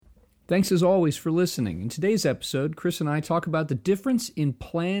Thanks as always for listening. In today's episode, Chris and I talk about the difference in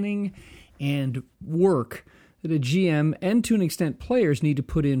planning and work that a GM and to an extent players need to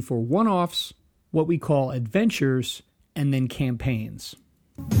put in for one-offs, what we call adventures, and then campaigns.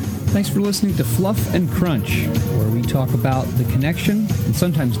 Thanks for listening to Fluff and Crunch, where we talk about the connection and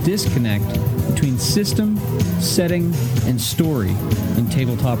sometimes disconnect between system, setting, and story in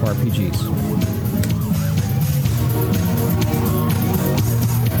tabletop RPGs.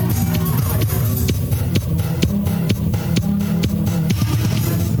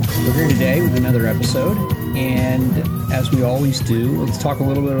 We're here today with another episode, and as we always do, let's talk a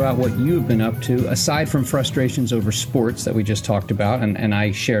little bit about what you've been up to, aside from frustrations over sports that we just talked about, and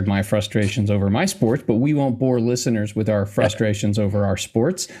I shared my frustrations over my sports, but we won't bore listeners with our frustrations over our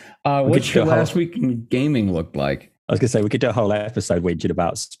sports. What's your last week in gaming looked like? I was going to say, we could do a whole episode whinging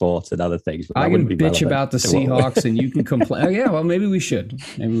about sports and other things. But I can bitch about the Seahawks and you can complain. Oh, yeah, well, maybe we should.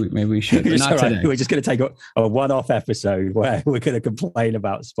 Maybe we should. But not today. We're just going to take a one-off episode where we're going to complain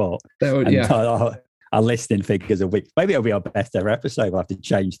about sport. Our listening figures a week. Maybe it'll be our best ever episode. We'll have to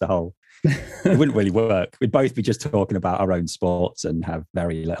change the whole. It wouldn't really work. We'd both be just talking about our own sports and have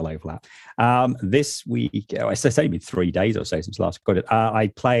very little overlap. This week, it's only been 3 days or so since last recorded. I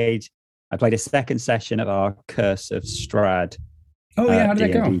played a second session of our Curse of Strahd. Oh yeah, how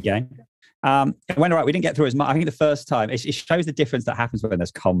did that go? Game. It went all right. We didn't get through as much. I think the first time it shows the difference that happens when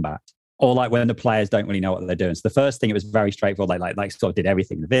there's combat, or like when the players don't really know what they're doing. So the first thing, it was very straightforward. Like sort of did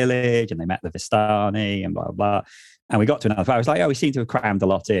everything in the village, and they met the Vistani and blah blah blah. And we got to another. I was like, oh, we seem to have crammed a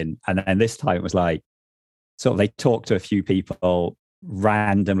lot in. And then this time it was like, sort of they talked to a few people,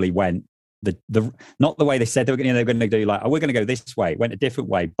 randomly went. Not the way they said they were going to do, like, oh, we're going to go this way, went a different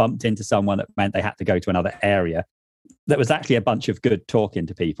way, bumped into someone that meant they had to go to another area. That was actually a bunch of good talking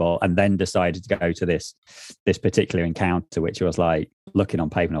to people, and then decided to go to this particular encounter, which was like looking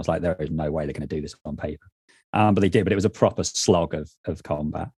on paper, and I was like, there is no way they're going to do this on paper. But they did, but it was a proper slog of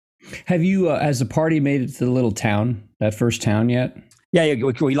combat. Have you, as a party, made it to the little town, that first town yet? Yeah,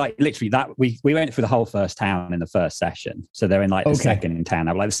 we like literally that. We went through the whole first town in the first session. So they're in like the second town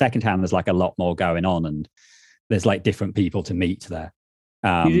now. Like the second town, there's like a lot more going on, and there's like different people to meet there.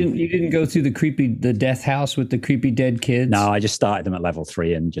 You didn't go through the death house with the creepy dead kids? No, I just started them at level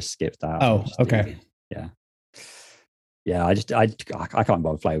 3 and just skipped that. Oh, okay. Yeah. I can't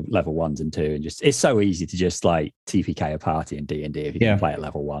bother play level 1s and 2, and just it's so easy to just like TPK a party in D&D if you can play at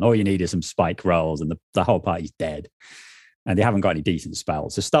level 1. All you need is some spike rolls, and the whole party's dead. And they haven't got any decent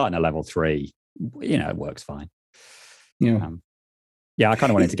spells. So starting at level 3, it works fine. Yeah. I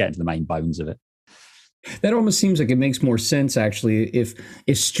kind of wanted to get into the main bones of it. That almost seems like it makes more sense, actually. If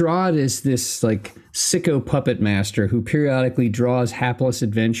Strahd is this like sicko puppet master who periodically draws hapless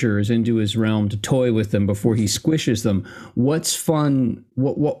adventurers into his realm to toy with them before he squishes them, what's fun?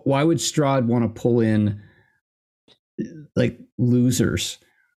 Why would Strahd want to pull in like losers?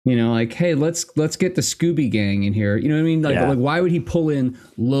 Like, hey, let's get the Scooby Gang in here. You know what I mean? Like why would he pull in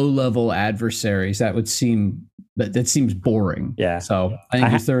low-level adversaries? That seems boring. Yeah. So I think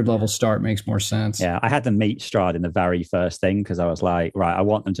your third level start makes more sense. Yeah, I had them meet Strahd in the very first thing because I was like, right, I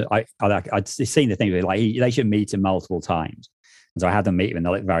want them to. I'd seen the thing like they should meet him multiple times, and so I had them meet him in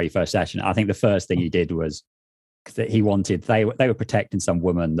the very first session. I think the first thing he did was that he wanted they were protecting some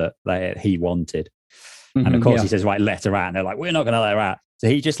woman that he wanted, and of course he says, right, let her out, and they're like, we're not going to let her out. So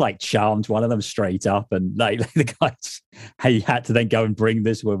he just like charmed one of them straight up, and like the guys, he had to then go and bring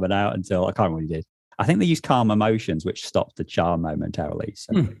this woman out until I can't remember what he did. I think they used calm emotions, which stopped the charm momentarily.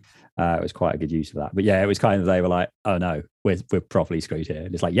 So it was quite a good use of that. But yeah, it was kind of, they were like, oh no, we're properly screwed here.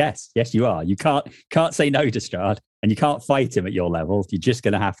 And it's like, yes, you are. You can't say no to Strahd, and you can't fight him at your level. You're just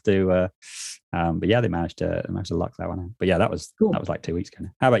going to have to. But yeah, they managed to luck that one out. But yeah, that was cool. That was like 2 weeks ago.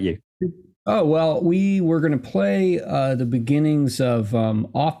 How about you? Oh, well, we were going to play the beginnings of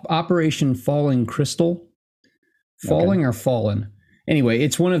Operation Falling Crystal. Falling or Fallen? Anyway,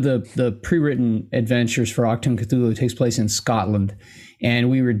 it's one of the pre-written adventures for Achtung Cthulhu. It takes place in Scotland.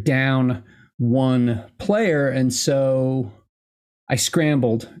 And we were down one player, and so I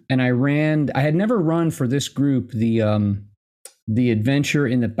scrambled and I ran. I had never run for this group the adventure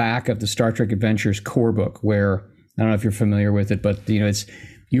in the back of the Star Trek Adventures core book, where, I don't know if you're familiar with it, but it's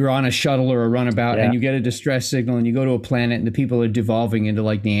you're on a shuttle or a runabout and you get a distress signal and you go to a planet and the people are devolving into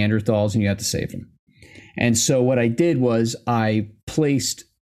like Neanderthals and you have to save them. And so what I did was I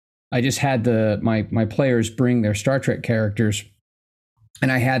just had my players bring their Star Trek characters,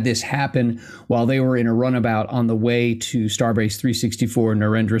 and I had this happen while they were in a runabout on the way to Starbase 364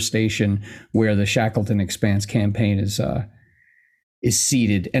 Narendra Station, where the Shackleton Expanse campaign is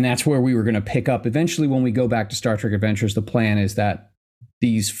seated. And that's where we were going to pick up. Eventually, when we go back to Star Trek Adventures, the plan is that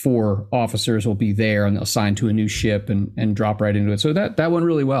these 4 officers will be there and they'll assign to a new ship and drop right into it. So that went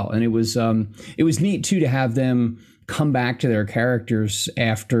really well. And it was neat too to have them come back to their characters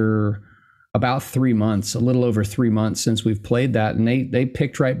after about 3 months, a little over 3 months since we've played that. And they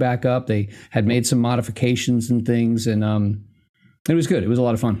picked right back up. They had made some modifications and things, and it was good. It was a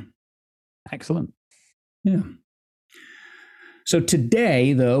lot of fun. Excellent. Yeah. So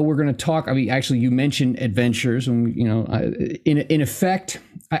today, though, we're going to talk. I mean, actually, you mentioned adventures, and in effect,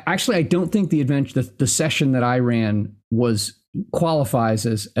 I don't think the adventure, the session that I ran qualifies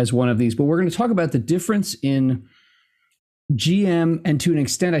as one of these. But we're going to talk about the difference in GM and, to an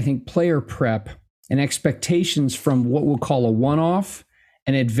extent, I think, player prep and expectations from what we'll call a one-off,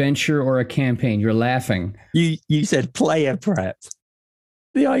 an adventure, or a campaign. You're laughing. You said player prep.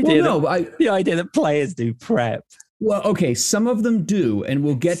 The idea that players do prep. Well, okay, some of them do, and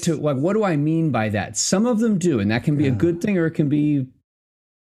we'll get to what do I mean by that? Some of them do, and that can be a good thing or it can be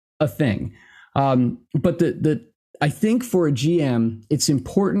a thing. But I think for a GM, it's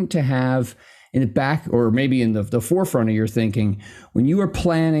important to have in the back, or maybe in the forefront of your thinking, when you are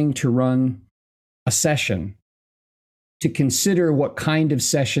planning to run a session, to consider what kind of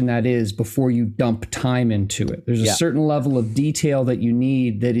session that is before you dump time into it. There's a certain level of detail that you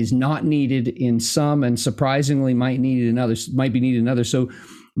need that is not needed in some, and surprisingly might be needed in others. So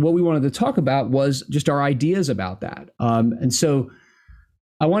what we wanted to talk about was just our ideas about that. And so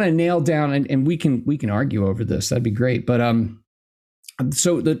I want to nail down, and we can argue over this. That'd be great. But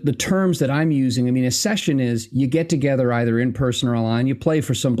so the terms that I'm using, I mean, a session is you get together either in person or online, you play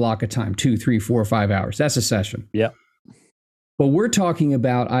for some block of time, 2, 3, 4, 5 hours. That's a session. Yeah. But we're talking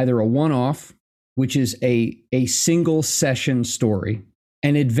about either a one-off, which is a single session story,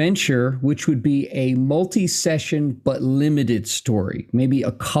 an adventure, which would be a multi-session but limited story, maybe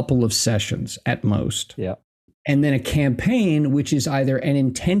a couple of sessions at most. Yeah. And then a campaign, which is either an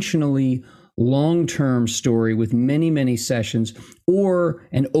intentionally long-term story with many, many sessions, or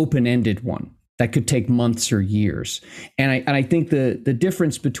an open-ended one that could take months or years. And I think the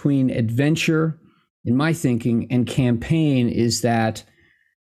difference between adventure, in my thinking, and campaign is that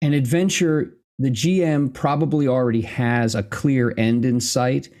an adventure, the GM probably already has a clear end in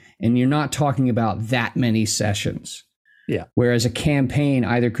sight, and you're not talking about that many sessions. Yeah. Whereas a campaign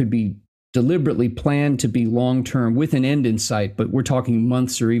either could be deliberately planned to be long-term with an end in sight, but we're talking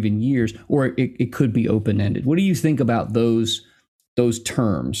months or even years, or it could be open-ended. What do you think about those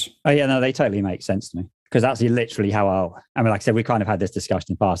terms? Oh yeah, no, they totally make sense to me, because that's literally how like I said, we kind of had this discussion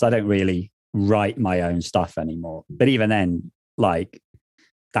in the past. I don't really write my own stuff anymore, but even then, like,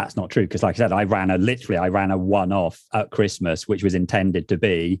 that's not true, because like I said, I ran a one-off at Christmas, which was intended to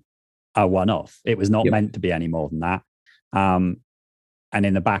be a one-off. It was not meant to be any more than that. And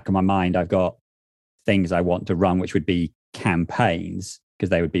in the back of my mind, I've got things I want to run, which would be campaigns, because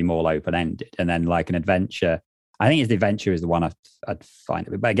they would be more open-ended. And then like an adventure, I think the adventure is the one I'd find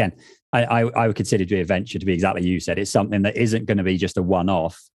it. But again, I would consider the adventure to be exactly you said. It's something that isn't going to be just a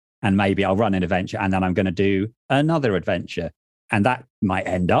one-off. And maybe I'll run an adventure and then I'm going to do another adventure. And that might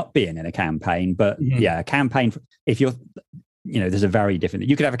end up being in a campaign. But yeah, a campaign, if you're, there's a very different,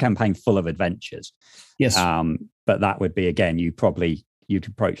 you could have a campaign full of adventures. Yes. But that would be, again, you'd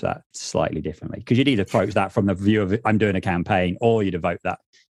approach that slightly differently, because you'd either approach that from the view of I'm doing a campaign, or you'd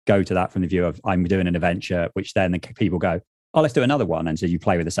go to that from the view of I'm doing an adventure, which then the people go, oh, let's do another one. And so you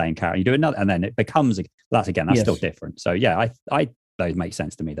play with the same character, you do another, and then it becomes, that's still different. So yeah, I those make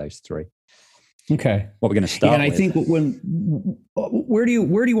sense to me, those three. Okay. What we're going to start with. And I think where do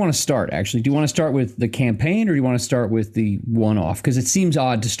you want to start, actually? Do you want to start with the campaign, or do you want to start with the one-off? Because it seems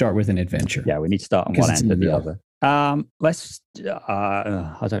odd to start with an adventure. Yeah, we need to start on one end or the other. I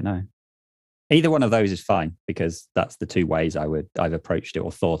don't know. Either one of those is fine, because that's the two ways I've approached it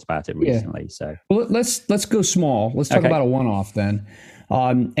or thought about it recently. So well, let's go small. Let's talk about a one-off then.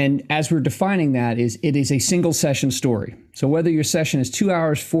 And as we're defining that, it is a single session story. So whether your session is 2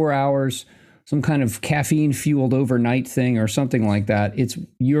 hours, 4 hours, some kind of caffeine fueled overnight thing or something like that,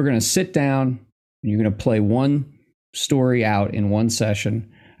 you're going to sit down and you're going to play one story out in one session.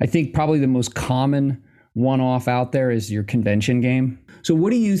 I think probably the most common one-off out there is your convention game. So what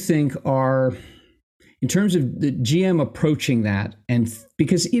do you think are, in terms of the GM approaching that? And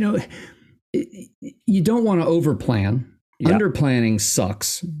because, you don't want to overplan. Yeah. Underplanning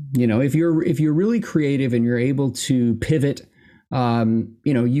sucks. If you're really creative and you're able to pivot,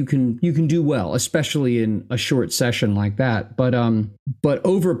 you can do well, especially in a short session like that. But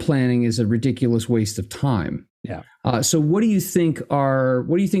overplanning is a ridiculous waste of time. Yeah. So what do you think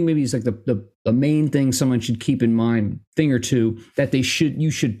maybe is like the main thing someone should keep in mind, thing or two that you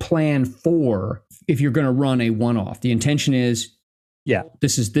should plan for if you're going to run a one-off? The intention is Yeah.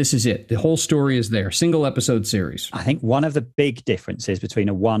 This is it. The whole story is there. Single episode series. I think one of the big differences between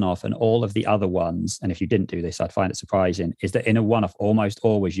a one-off and all of the other ones, and if you didn't do this, I'd find it surprising, is that in a one-off, almost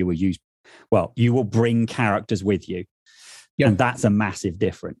always you will bring characters with you. Yep. And that's a massive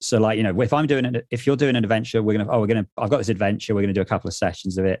difference. So like, if you're doing an adventure, I've got this adventure, we're going to do a couple of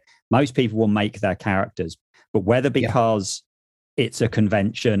sessions of it. Most people will make their characters, but whether because it's a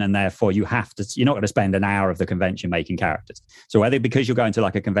convention and therefore you're not going to spend an hour of the convention making characters. So whether because you're going to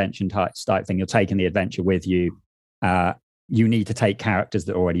like a convention type thing, you're taking the adventure with you, you need to take characters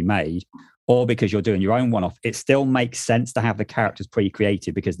that are already made, or because you're doing your own one-off, it still makes sense to have the characters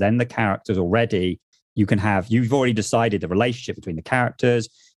pre-created, because then the characters already, you've already decided the relationship between the characters,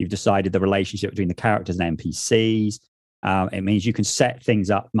 you've decided the relationship between the characters and NPCs. It means you can set things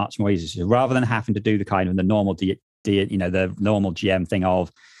up much more easily. So rather than having to do the normal the normal GM thing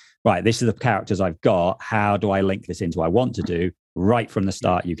of, right, this is the characters I've got, how do I link this into what I want to do? Right from the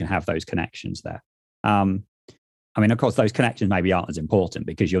start, you can have those connections there. Of course, those connections maybe aren't as important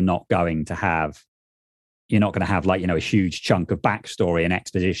because you're not going to have like, a huge chunk of backstory and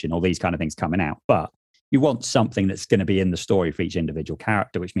exposition, all these kind of things coming out. But you want something that's going to be in the story for each individual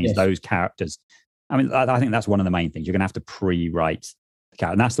character, which means those characters, I think that's one of the main things. You're going to have to pre-write the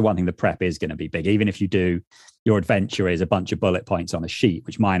character. And that's the one thing the prep is going to be big. Even if you do, your adventure is a bunch of bullet points on a sheet,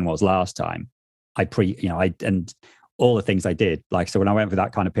 which mine was last time. And all the things I did, like, so when I went for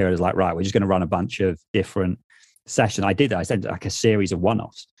that kind of period, I was like, right, we're just going to run a bunch of different sessions. I said like a series of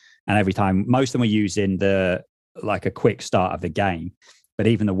one-offs. And every time, most of them were using a quick start of the game. But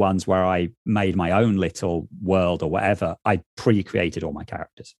even the ones where I made my own little world or whatever, I pre-created all my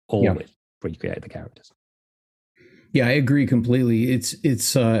characters. Pre-created the characters. Yeah, I agree completely. It's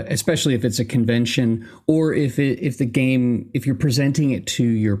especially if it's a convention, or if you're presenting it to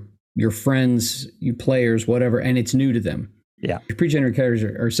your friends, your players, whatever, and it's new to them. Yeah, pre-generated characters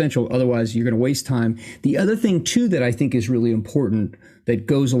are essential. Otherwise, you're going to waste time. The other thing too that I think is really important that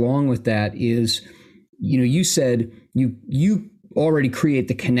goes along with that is, you said you already create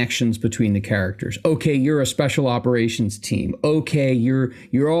the connections between the characters. Okay, you're a special operations team. Okay, you're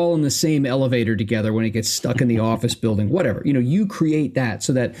all in the same elevator together when it gets stuck in the office building, whatever. You create that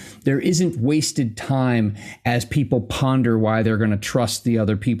so that there isn't wasted time as people ponder why they're going to trust the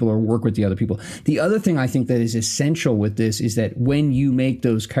other people or work with the other people. The other thing I think that is essential with this is that when you make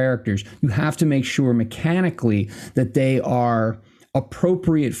those characters, you have to make sure mechanically that they are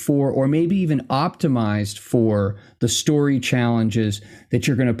appropriate for, or maybe even optimized for, the story challenges that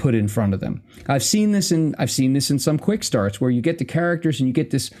you're going to put in front of them. I've seen this in some quick starts where you get the characters and you get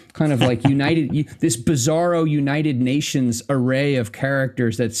this kind of like this bizarro United Nations array of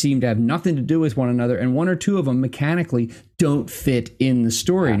characters that seem to have nothing to do with one another, and one or two of them mechanically don't fit in the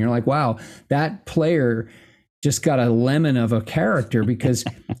story. And you're like, wow, that player just got a lemon of a character because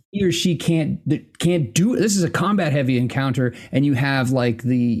he or she can't do it. This is a combat heavy encounter, and you have like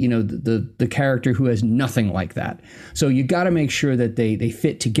the character who has nothing like that. So you got to make sure that they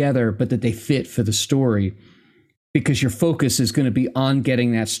fit together, but that they fit for the story, because your focus is going to be on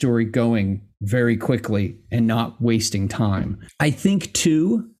getting that story going very quickly and not wasting time. I think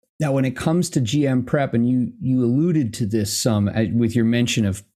too that when it comes to GM prep, and you alluded to this some with your mention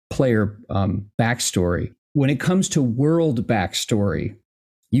of player backstory. When it comes to world backstory,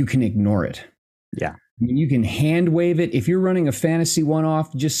 you can ignore it. Yeah. You can hand wave it. If you're running a fantasy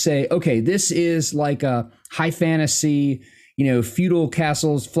one-off, just say, okay, this is like a high fantasy, feudal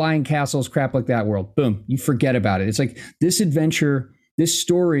castles, flying castles, crap like that world. Boom. You forget about it. It's like this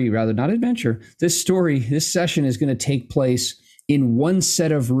session is going to take place in one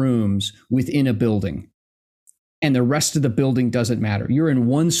set of rooms within a building. And the rest of the building doesn't matter. You're in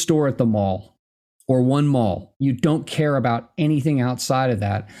one store at the mall. Or one mall. You don't care about anything outside of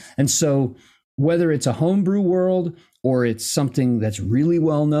that. And so whether it's a homebrew world or it's something that's really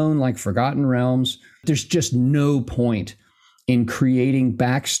well known like Forgotten Realms, there's just no point in creating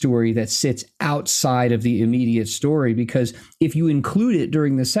backstory that sits outside of the immediate story, because if you include it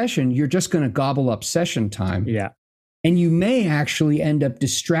during the session, you're just going to gobble up session time. Yeah. And you may actually end up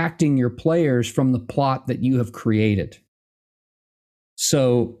distracting your players from the plot that you have created.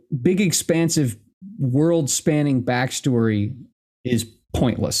 So big, expansive, world-spanning backstory is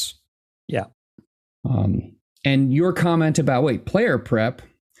pointless. Yeah. And your comment about, player prep,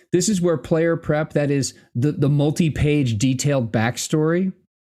 this is where player prep, that is the multi-page detailed backstory,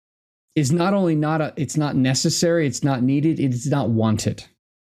 is not only it's not necessary, it's not needed, it's not wanted.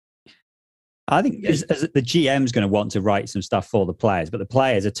 I think as the GM's going to want to write some stuff for the players, but the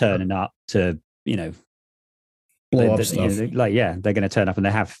players are turning up to, blow up stuff. they're going to turn up and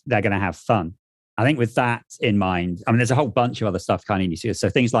they're going to have fun. I think with that in mind, I mean, there's a whole bunch of other stuff kind of you see. So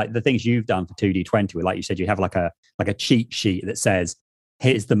things like the things you've done for 2D20, where, like you said, you have like a cheat sheet that says,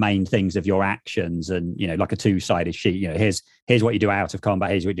 here's the main things of your actions, and like a two-sided sheet. Here's what you do out of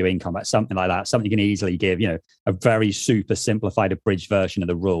combat, here's what you do in combat, something like that. Something you can easily give, a very super simplified, abridged version of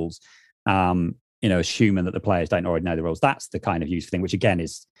the rules. Assuming that the players don't already know the rules. That's the kind of useful thing, which again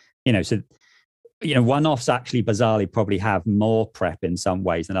is, one-offs actually bizarrely probably have more prep in some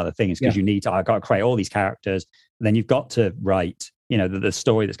ways than other things, because I've got to create all these characters, and then you've got to write, the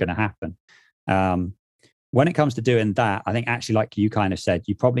story that's going to happen. When it comes to doing that, I think actually, like you kind of said,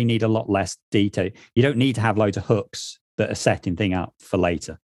 you probably need a lot less detail. You don't need to have loads of hooks that are setting thing up for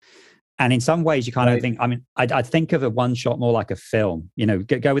later. And in some ways, you kind of think, I mean, I'd think of a one-shot more like a film,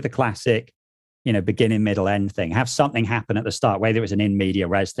 go with the classic, beginning, middle, end thing. Have something happen at the start, whether it's an in media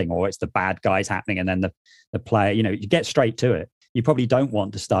res thing or it's the bad guys happening, and then the player, you get straight to it. You probably don't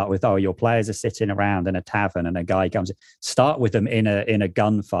want to start with, your players are sitting around in a tavern and a guy comes in. Start with them in a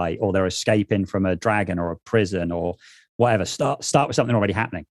gunfight, or they're escaping from a dragon or a prison or whatever. Start with something already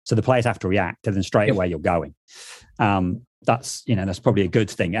happening, so the players have to react, and then straight away you're going. That's probably a good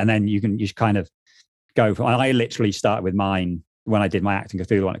thing. And then you kind of go from. I literally started with mine when I did my Acting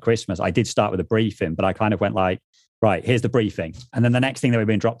Cthulhu one at Christmas. I did start with a briefing, but I kind of went like, right, here's the briefing, and then the next thing, they were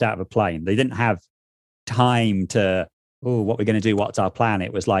being dropped out of a plane. They didn't have time to. Oh, what we're going to do? What's our plan?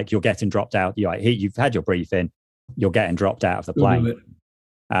 It was like, you're getting dropped out. You've had your briefing. You're getting dropped out of the plane.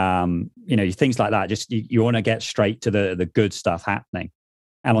 Things like that. Just you want to get straight to the good stuff happening.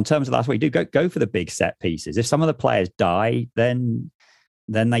 And on terms of that's what you do. Go for the big set pieces. If some of the players die, then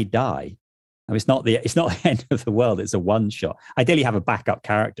they die. I mean, it's not the end of the world. It's a one shot. Ideally, have a backup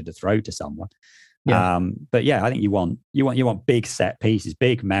character to throw to someone. Yeah. But yeah, I think you want big set pieces,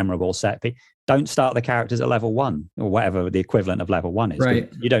 big memorable set pieces. Don't start the characters at level 1 or whatever the equivalent of level 1 is.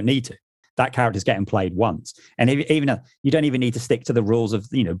 Right. You don't need to. That character's getting played once. And even you don't even need to stick to the rules of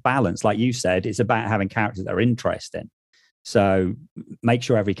balance. Like you said, it's about having characters that are interesting. So make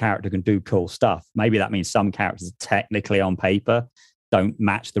sure every character can do cool stuff. Maybe that means some characters technically on paper don't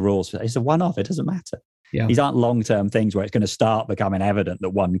match the rules. It's a one-off. It doesn't matter. Yeah. These aren't long-term things where it's going to start becoming evident that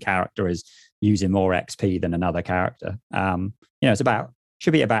one character is using more XP than another character.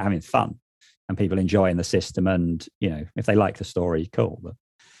 Should be about having fun and people enjoying the system, and if they like the story, cool. But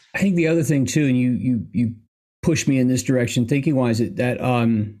I think the other thing too, and you push me in this direction thinking wise, that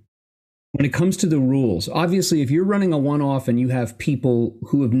when it comes to the rules, obviously if you're running a one-off and you have people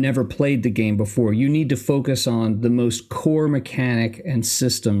who have never played the game before, you need to focus on the most core mechanic and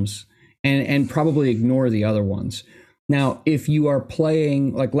systems, and probably ignore the other ones. Now, if you are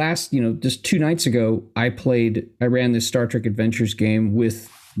playing like just 2 nights ago, I ran this Star Trek Adventures game with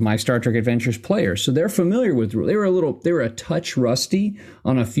my Star Trek Adventures players, so they're familiar with. They were a touch rusty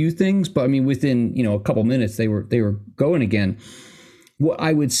on a few things, but I mean, within a couple minutes, they were going again. What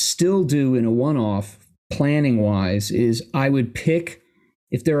I would still do in a one-off, planning wise, is I would pick,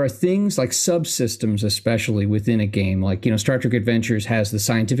 if there are things like subsystems, especially within a game, like Star Trek Adventures has the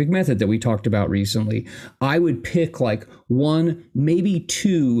scientific method that we talked about recently. I would pick like 1, maybe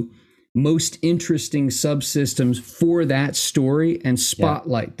 2 most interesting subsystems for that story and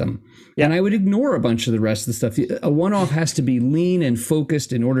spotlight them. Yeah. And I would ignore a bunch of the rest of the stuff. A one-off has to be lean and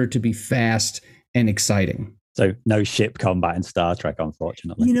focused in order to be fast and exciting. So no ship combat in Star Trek,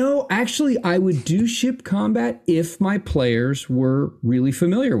 unfortunately. Actually, I would do ship combat if my players were really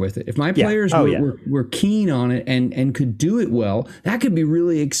familiar with it. If my players were keen on it and could do it well, that could be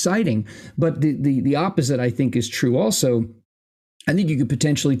really exciting. But the opposite, I think, is true also. I think you could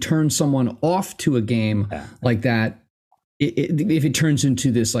potentially turn someone off to a game like that if it turns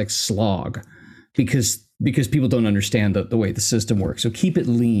into this like slog, because people don't understand the way the system works. So keep it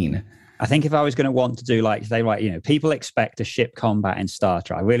lean. I think if I was going to want to do people expect a ship combat in Star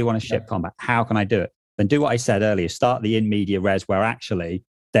Trek. I really want a ship combat. How can I do it? Then do what I said earlier. Start the in media res where actually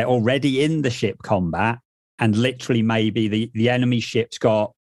they're already in the ship combat, and literally maybe the enemy ship's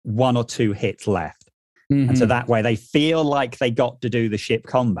got 1 or 2 hits left. Mm-hmm. And so that way they feel like they got to do the ship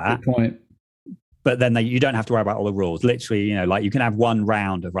combat. Good point. But then you don't have to worry about all the rules. Literally, like you can have one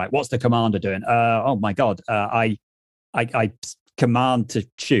round of, right, what's the commander doing? Oh my God, I command to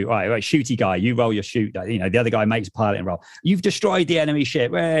shoot. All right, shooty guy, you roll your shoot. The other guy makes a piloting roll. You've destroyed the enemy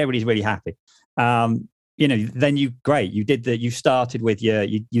ship. Everybody's really happy. Then you started with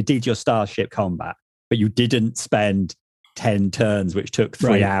you did your starship combat, but you didn't spend 10 turns, which took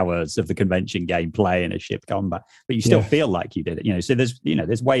 3 hours of the convention game playing a ship combat, but you still feel like you did it. So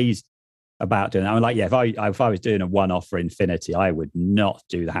there's ways about doing that. I'm like, yeah, if I was doing a one-off for Infinity, I would not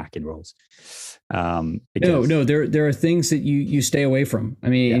do the hacking rules. No, there are things that you stay away from. I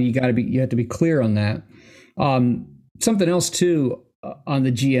mean, and you have to be clear on that. Something else too on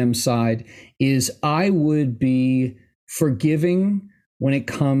the GM side is I would be forgiving when it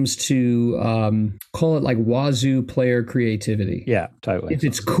comes to call it like wazoo player creativity. Yeah, totally. If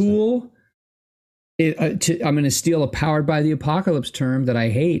it's cool, I'm going to steal a Powered by the Apocalypse term that I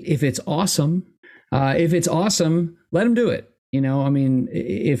hate. If it's awesome, let them do it. You know, I mean,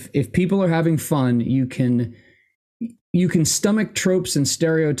 if people are having fun, you can stomach tropes and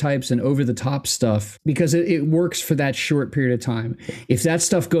stereotypes and over the top stuff because it works for that short period of time. If that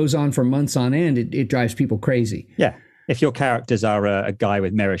stuff goes on for months on end, it drives people crazy. Yeah. If your characters are a guy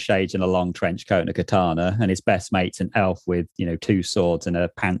with mirror shades and a long trench coat and a katana, and his best mate's an elf with, 2 swords and a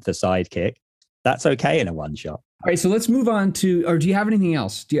panther sidekick, that's okay in a one shot. All right, so let's move on to, or do you have anything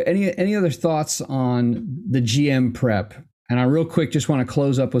else? Do you any other thoughts on the GM prep? And I real quick just want to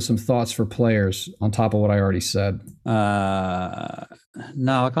close up with some thoughts for players on top of what I already said. No,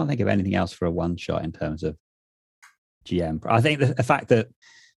 I can't think of anything else for a one shot in terms of GM. I think the fact that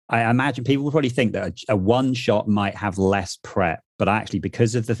I imagine people will probably think that a one shot might have less prep, but actually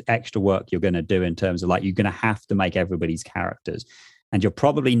because of the extra work you're going to do in terms of like, you're going to have to make everybody's characters, and you're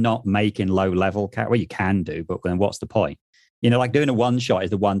probably not making low level characters. Well, you can do, but then what's the point? Like doing a one shot is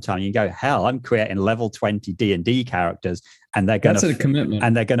the one time you go, hell, I'm creating level 20 D&D characters, and they're going to commitment,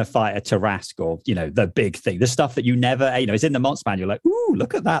 and they're going to fight a Tarrasque or the big thing, the stuff that you never, it's in the monster manual. You're like, ooh,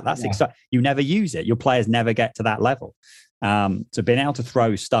 look at that, that's exciting. You never use it. Your players never get to that level. So being able to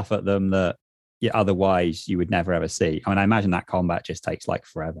throw stuff at them that otherwise you would never ever see. I mean, I imagine that combat just takes like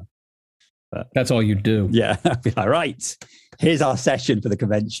forever. But that's all you do. Yeah, I'd be like, right, here's our session for the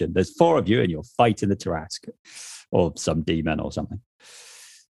convention. There's 4 of you, and you're fighting the Tarrasque or some demon or something.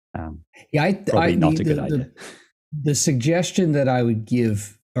 Probably not a good idea. The suggestion that I would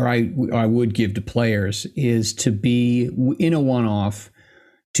give, or I would give to players, is to be in a one-off,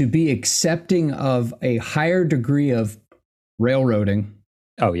 to be accepting of a higher degree of railroading.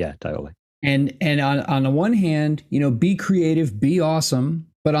 Oh yeah, totally. And on the one hand, be creative, be awesome.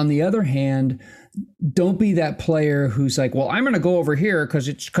 But on the other hand, don't be that player who's like, well, I'm going to go over here because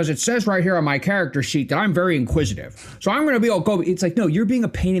it says right here on my character sheet that I'm very inquisitive. So I'm going to be all go. It's like, no, you're being a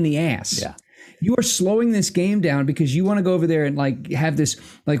pain in the ass. Yeah. You are slowing this game down because you want to go over there and like have this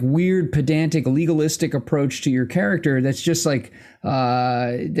like weird, pedantic, legalistic approach to your character that's just like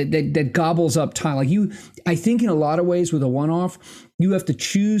that gobbles up time. Like I think in a lot of ways with a one-off, you have to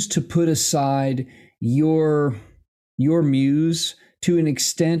choose to put aside your muse to an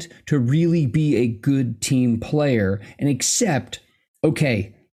extent to really be a good team player and accept,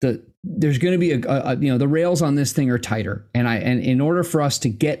 okay, there's going to be the rails on this thing are tighter, and in order for us to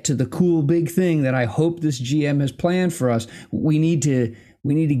get to the cool big thing that I hope this GM has planned for us, we need to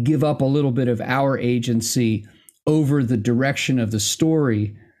give up a little bit of our agency over the direction of the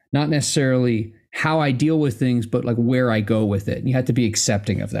story, not necessarily how I deal with things, but like where I go with it. And you have to be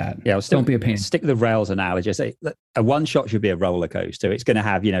accepting of that. Yeah, don't be a pain. Stick the rails analogy. Say a one shot should be a roller coaster. It's going to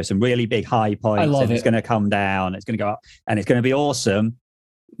have some really big high points. I love it. It's going to come down. It's going to go up, and it's going to be awesome.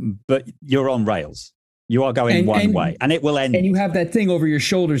 But you're on rails. You are going one way, and it will end. And you have that thing over your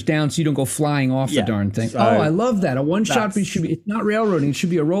shoulders down, so you don't go flying off the darn thing. So I love that. A one shot should be. It's not railroading. It should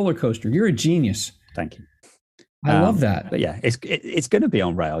be a roller coaster. You're a genius. Thank you. I love that. But yeah, it's going to be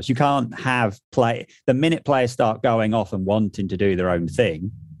on rails. You can't have the minute players start going off and wanting to do their own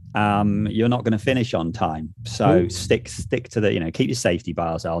thing, you're not going to finish on time. So stick to the, keep your safety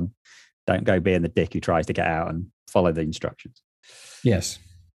bars on. Don't go being the dick who tries to get out, and follow the instructions. Yes.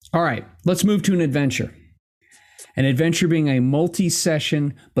 All right, let's move to an adventure. An adventure being a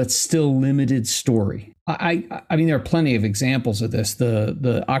multi-session but still limited story. I mean, there are plenty of examples of this.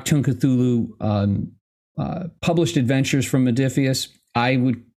 The Achtung Cthulhu published adventures from Modiphius. I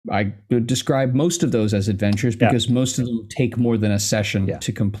would describe most of those as adventures because most of them take more than a session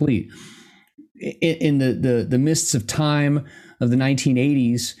to complete. In the mists of time of the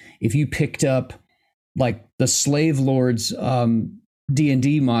 1980s, if you picked up like the Slave Lords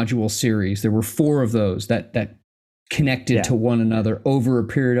D&D module series, there were 4 of those that connected to one another over a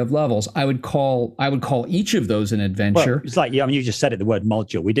period of levels. I would call each of those an adventure. Well, it's like, you just said it, the word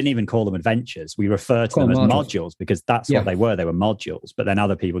module. We didn't even call them adventures. We refer to them as modules because that's what they were. They were modules. But then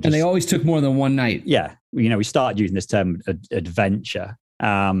other people just... And they always took more than one night. Yeah. We started using this term adventure.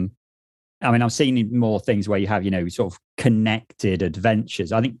 I mean, I've seen more things where you have, sort of connected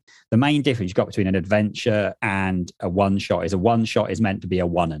adventures. I think the main difference you've got between an adventure and a one-shot is a one-shot is meant to be a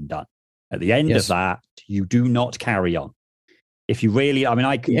one and done. At the end of that, you do not carry on. if you really, I mean,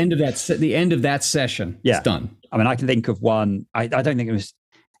 I can, the end of that session is done. I mean, I can think of one. I don't think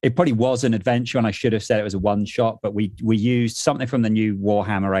it probably was an adventure, and I should have said it was a one shot, but we used something from the new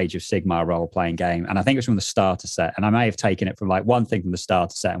Warhammer Age of Sigmar role playing game, and I think it was from the starter set, and I may have taken it from like one thing from the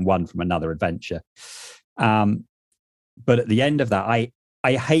starter set and one from another adventure. But at the end of that, I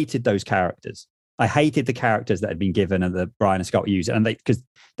hated those characters. I hated the characters that had been given and that Brian and Scott used, and because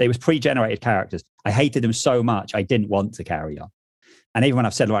they was pre-generated characters. I hated them so much I didn't want to carry on. And even when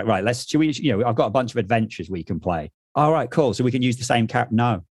I've said, right, should we, I've got a bunch of adventures we can play. All right, cool. So we can use the same character.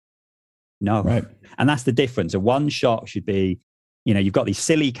 No. Right. And that's the difference. A one shot should be, you've got these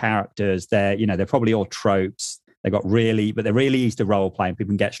silly characters. They're probably all tropes. But they're really easy to role play, and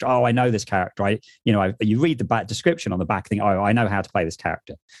people can get, I know this character. You read the back description on the back, think, I know how to play this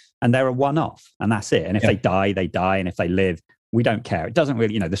character. And they're a one-off, and that's it. And if they die, they die. And if they live, we don't care. It doesn't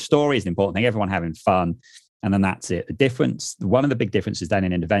really, the story is the important thing, everyone having fun. And then that's it. The difference, one of the big differences then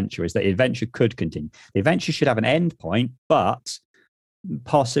in an adventure is that the adventure could continue. The adventure should have an end point, but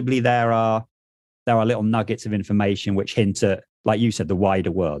possibly there are little nuggets of information which hint at, like you said, the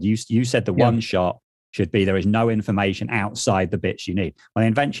wider world. You said the one shot should be there is no information outside the bits you need. Well, in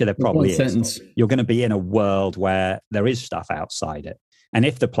adventure, there probably is. You're going to be in a world where there is stuff outside it. And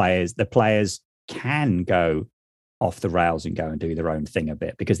if the players can go off the rails and go and do their own thing a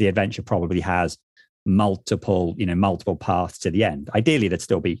bit, because the adventure probably has multiple paths to the end. Ideally, there'd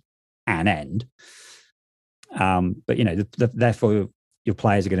still be an end. But therefore your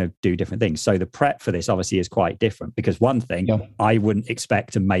players are going to do different things. So the prep for this obviously is quite different, because one thing I wouldn't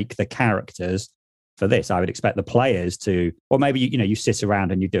expect to make the characters for this. I would expect the players to, or maybe you sit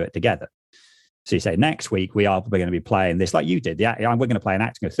around and you do it together. So you say, next week we're going to be playing this, like you did. We're going to play an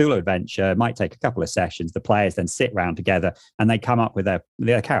Acting Cthulhu adventure. It might take a couple of sessions. The players then sit around together and they come up with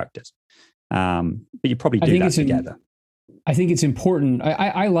their characters. But you probably do that together. I think it's important.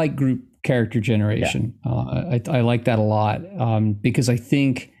 I like group character generation. I like that a lot, because I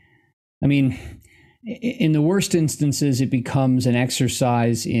think, in the worst instances, it becomes an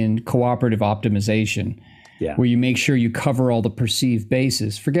exercise in cooperative optimization, where you make sure you cover all the perceived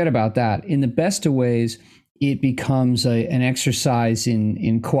bases. Forget about that. In the best of ways, it becomes an exercise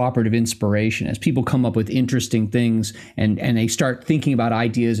in cooperative inspiration as people come up with interesting things and they start thinking about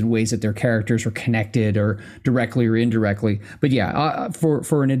ideas in ways that their characters are connected or directly or indirectly. But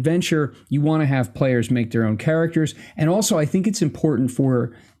for an adventure, you want to have players make their own characters. And also, I think it's important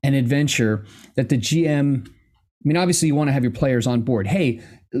for an adventure that the GM, obviously you want to have your players on board. Hey,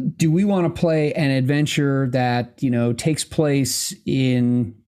 do we want to play an adventure that, takes place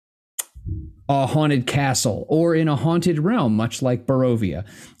in a haunted castle or in a haunted realm, much like Barovia?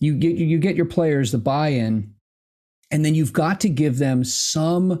 You get your players the buy-in, and then you've got to give them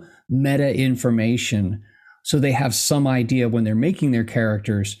some meta information so they have some idea when they're making their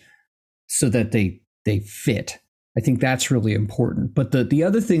characters so that they fit. I think that's really important. But the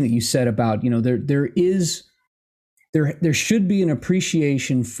other thing that you said about, there should be an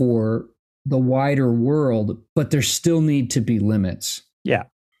appreciation for the wider world, but there still need to be limits. Yeah.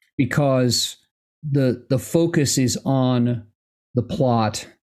 Because the focus is on the plot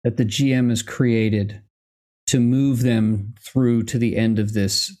that the GM has created to move them through to the end of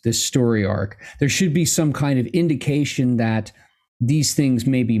this story arc. There should be some kind of indication that these things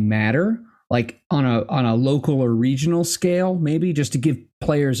maybe matter, like on a local or regional scale, maybe just to give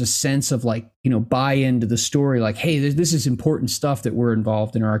players a sense of buy into the story, like, hey, this is important stuff that we're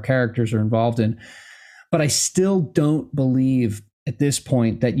involved in or our characters are involved in. But I still don't believe at this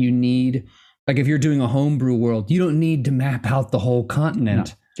point that you need, like if you're doing a homebrew world, you don't need to map out the whole continent.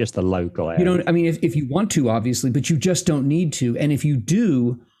 No, just the local area. You don't, if you want to, obviously, but you just don't need to. And if you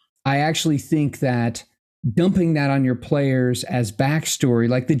do, I actually think that dumping that on your players as backstory,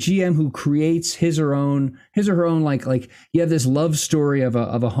 like the GM who creates his or her own, like you have this love story of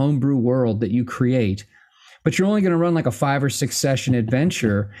a homebrew world that you create, but you're only going to run like a 5 or 6 session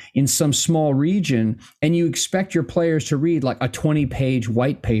adventure in some small region, and you expect your players to read like a 20-page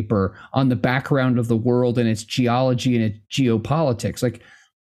white paper on the background of the world and its geology and its geopolitiks. Like,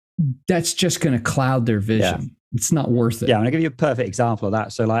 that's just going to cloud their vision. Yeah. It's not worth it. Yeah, I'm going to give you a perfect example of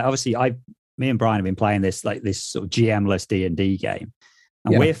that. So like, obviously me and Brian have been playing this sort of GM-less D&D game,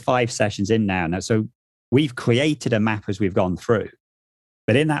 and we're 5 sessions in now. So we've created a map as we've gone through.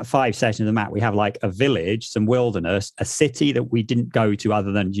 But in that 5 sessions of the map, we have like a village, some wilderness, a city that we didn't go to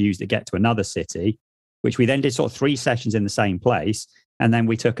other than use to get to another city, which we then did sort of 3 sessions in the same place. And then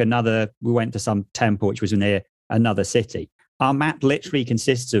we went to some temple, which was near another city. Our map literally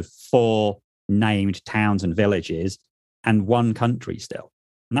consists of 4 named towns and villages and 1 country still.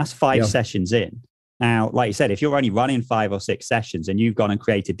 And that's 5 sessions in. Now, like you said, if you're only running 5 or 6 sessions and you've gone and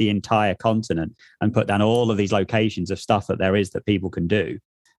created the entire continent and put down all of these locations of stuff that there is that people can do,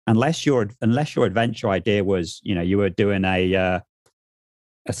 unless your adventure idea was, you were doing a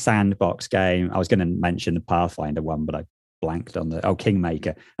sandbox game. I was going to mention the Pathfinder one, but I blanked on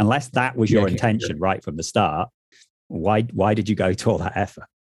Kingmaker. Unless that was your intention right from the start, why did you go to all that effort?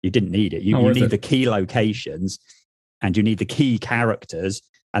 You didn't need it. You need the key locations, and you need the key characters,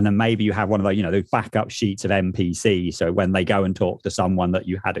 and then maybe you have one of those, those backup sheets of NPCs. So when they go and talk to someone that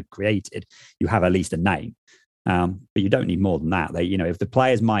you had created, you have at least a name. But you don't need more than that. If the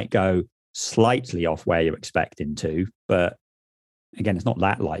players might go slightly off where you're expecting to, but again, it's not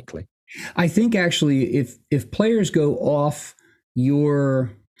that likely. I think actually, if players go off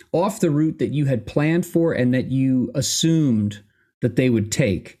the route that you had planned for and that you assumed that they would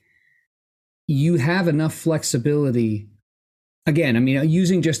take, you have enough flexibility. Again, I mean,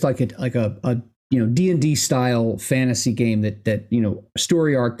 using just like a D&D style fantasy game that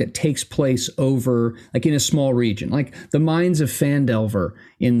story arc that takes place over like in a small region, like the Mines of Phandelver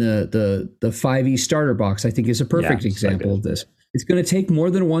in the 5e starter box, I think is a perfect example of this. It's going to take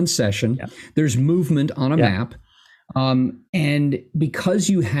more than one session. Yeah. There's movement on a map. And because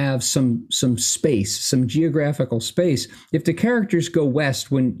you have some space, some geographical space, if the characters go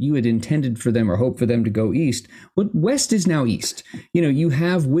west when you had intended for them or hoped for them to go east, west is now east. You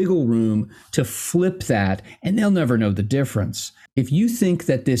have wiggle room to flip that, and they'll never know the difference. If you think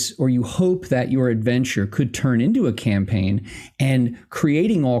that or you hope that your adventure could turn into a campaign and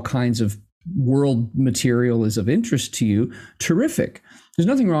creating all kinds of world material is of interest to you, terrific. There's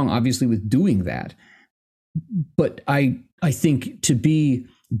nothing wrong, obviously, with doing that. But I think to be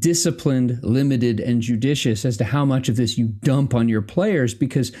disciplined, limited, and judicious as to how much of this you dump on your players,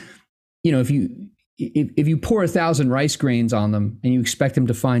 because if you pour 1,000 rice grains on them and you expect them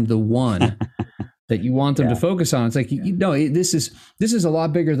to find the one that you want them to focus on, it's like this is a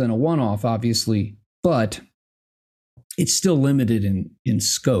lot bigger than a one-off, obviously, but it's still limited in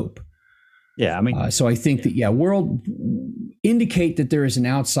scope. Yeah, I mean, so I think that world indicate that there is an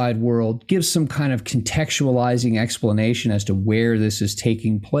outside world, give some kind of contextualizing explanation as to where this is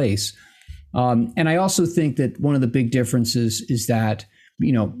taking place, and I also think that one of the big differences is that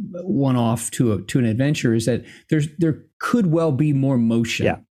one off to an adventure is that there could well be more motion.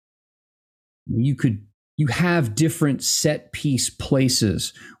 Yeah, you have different set piece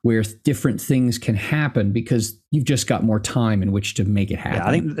places where different things can happen because you've just got more time in which to make it happen. Yeah,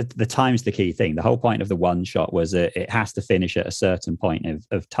 I think the time's the key thing. The whole point of the one shot was that it has to finish at a certain point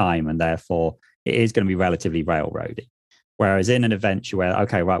of time, and therefore it is going to be relatively railroady. Whereas in an adventure where,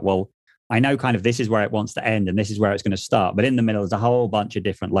 okay, right, well, I know kind of this is where it wants to end and this is where it's going to start, but in the middle there's a whole bunch of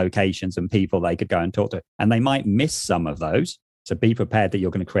different locations and people they could go and talk to, and they might miss some of those. So be prepared that you're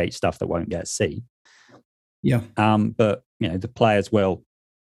going to create stuff that won't get seen. Yeah. But the players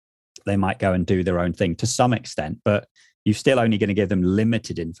they might go and do their own thing to some extent, but you're still only going to give them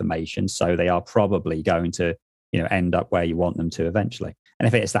limited information. So they are probably going to, end up where you want them to eventually.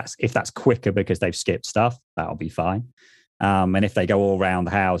 And if that's quicker because they've skipped stuff, that'll be fine. And if they go all around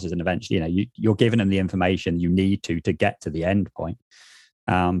the houses and eventually, you're giving them the information you need to get to the end point.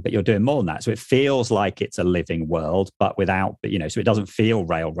 But you're doing more than that. So it feels like it's a living world, but so it doesn't feel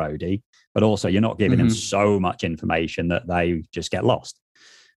railroady, but also you're not giving them so much information that they just get lost.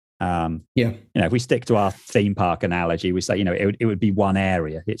 If we stick to our theme park analogy, we say, it would be one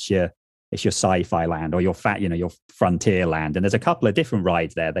area. It's your sci-fi land or your frontier land. And there's a couple of different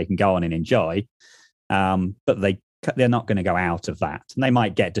rides there they can go on and enjoy. But they're not going to go out of that. And they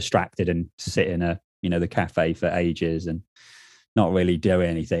might get distracted and sit in the cafe for ages and not really do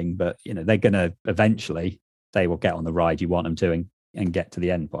anything, but they're going to eventually they will get on the ride you want them to and get to the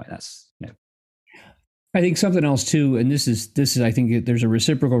end point. That's I think something else too, and this is I think there's a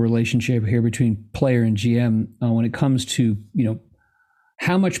reciprocal relationship here between player and GM when it comes to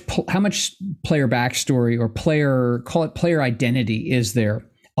how much player backstory or player identity is there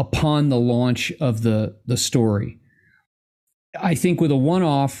upon the launch of the story. I think with a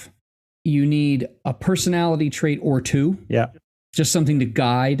one-off, you need a personality trait or two. Yeah. Just something to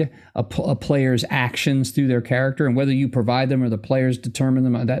guide a player's actions through their character, and whether you provide them or the players determine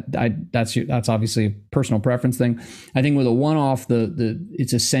them. That's obviously a personal preference thing. I think with a one-off,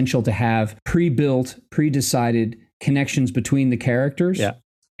 it's essential to have pre-built, pre-decided connections between the characters. Yeah.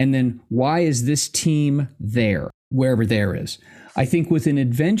 And then why is this team there, wherever there is? I think with an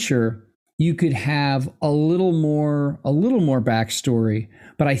adventure, you could have a little more backstory,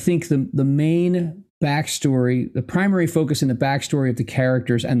 but I think the main backstory, the primary focus in the backstory of the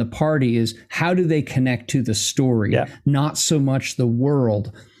characters and the party is how do they connect to the story, not so much the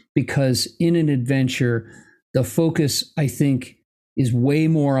world. because in an adventure, the focus, I think, is way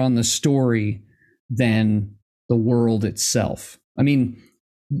more on the story than the world itself. I mean,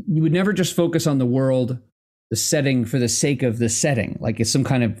 you would never just focus on the world, the setting for the sake of the setting, like it's some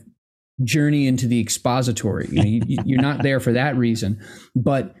kind of journey into the expository. You're not there for that reason.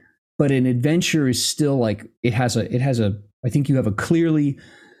 But an adventure is still like it has a. I think you have a clearly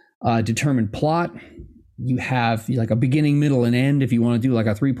determined plot. You have like a beginning, middle, and end if you want to do like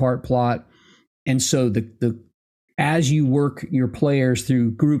a 3-part plot. And so the as you work your players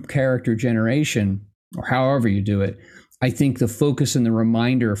through group character generation, or however you do it, I think the focus and the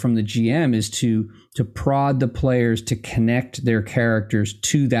reminder from the GM is to prod the players to connect their characters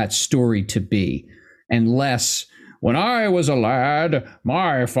to that story to be, and less, when I was a lad,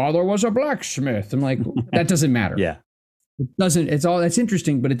 my father was a blacksmith. I'm like, that doesn't matter. Yeah. It doesn't, it's all, that's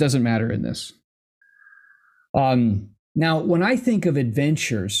interesting, but it doesn't matter in this. Now, when I think of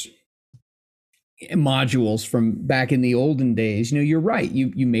adventures, modules from back in the olden days, you're right.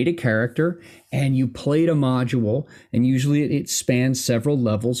 You made a character and you played a module, and usually it spans several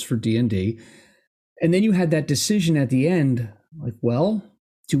levels for D&D. And then you had that decision at the end, like, well,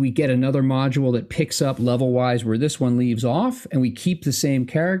 do we get another module that picks up level-wise where this one leaves off, and we keep the same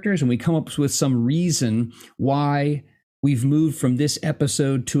characters, and we come up with some reason why we've moved from this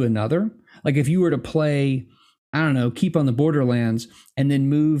episode to another? Like if you were to play, I don't know, Keep on the Borderlands, and then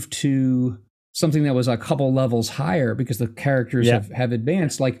move to something that was a couple levels higher because the characters have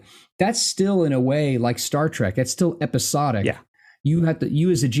advanced, like that's still in a way like Star Trek. It's still episodic. Yeah. You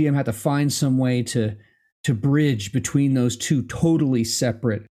as a GM have to find some way to bridge between those two totally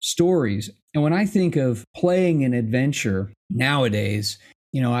separate stories. And when I think of playing an adventure nowadays,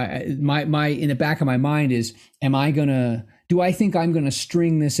 my in the back of my mind is, do I think I'm going to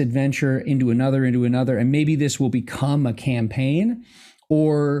string this adventure into another, and maybe this will become a campaign?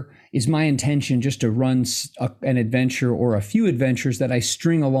 Or is my intention just to run an adventure or a few adventures that I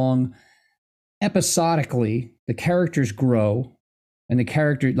string along episodically? The characters grow, and the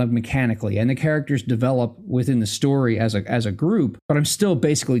character, like mechanically, and the characters develop within the story as a group, but I'm still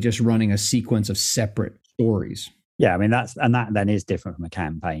basically just running a sequence of separate stories. Yeah, I mean that then is different from a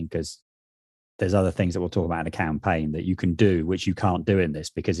campaign, because there's other things that we'll talk about in a campaign that you can do, which you can't do in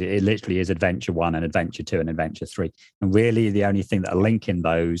this, because it literally is Adventure 1 and Adventure 2 and Adventure 3. And really the only thing that are linking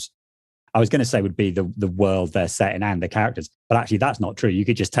those, I was going to say, would be the world they're set in and the characters. But actually that's not true. You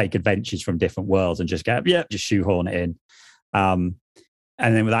could just take adventures from different worlds and just go, just shoehorn it in. And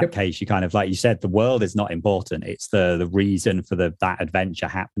then with that case, you kind of, like you said, the world is not important. It's the reason for that adventure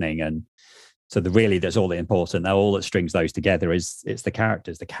happening. And so that's all the important. All that strings those together it's the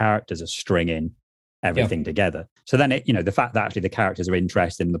characters. The characters are stringing everything together. So then the fact that actually the characters are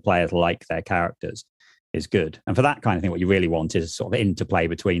interested and the players like their characters is good. And for that kind of thing, what you really want is sort of interplay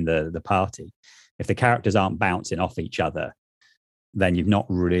between the party. If the characters aren't bouncing off each other, then you've not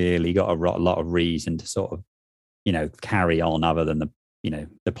really got a lot of reason to sort of, carry on, other than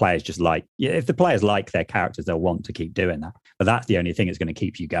the players just like, if the players like their characters, they'll want to keep doing that. But that's the only thing that's going to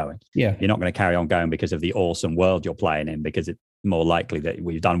keep you going. Yeah. You're not going to carry on going because of the awesome world you're playing in, because it's more likely that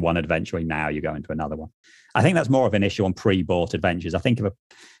we've done one adventure and now you're going to another one. I think that's more of an issue on pre-bought adventures. I think if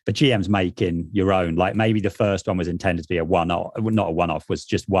the GM's making your own, like maybe the first one was intended to be a one-off, not a one-off, was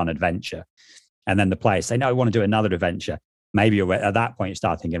just one adventure. And then the players say, no, I want to do another adventure. Maybe at that point you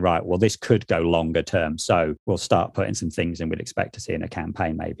start thinking, right, well, this could go longer term. So we'll start putting some things in we'd expect to see in a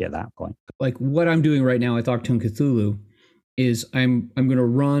campaign maybe at that point. Like what I'm doing right now at Achtung Cthulhu is I'm going to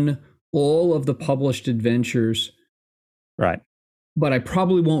run all of the published adventures. Right. But I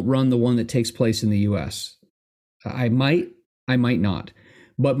probably won't run the one that takes place in the US. I might not.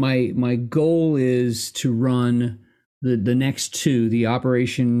 But my goal is to run the next two, the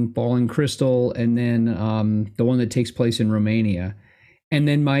Operation Falling Crystal, and then the one that takes place in Romania. And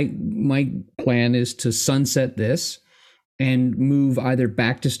then my plan is to sunset this and move either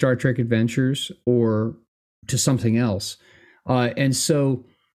back to Star Trek Adventures or to something else. And so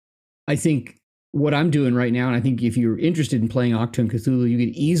I think what I'm doing right now, and I think if you're interested in playing Achtung Cthulhu, you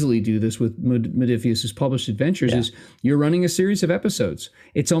could easily do this with Modiphius's published adventures, is you're running a series of episodes.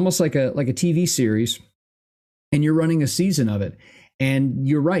 It's almost like a TV series, and you're running a season of it. And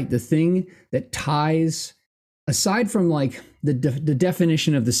you're right, the thing that ties, aside from like the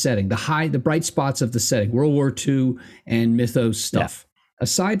definition of the setting, the bright spots of the setting, World War II and mythos stuff,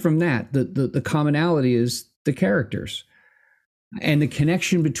 aside from that, the commonality is the characters. And the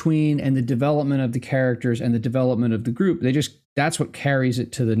connection between and the development of the characters and the development of the group, that's what carries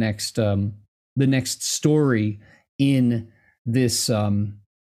it to the next story in this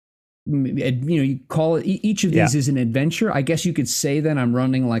you call it, each of these is an adventure. I guess you could say that I'm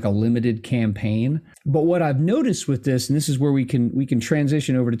running like a limited campaign. But what I've noticed with this, and this is where we can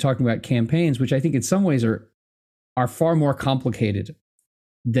transition over to talking about campaigns, which I think in some ways are far more complicated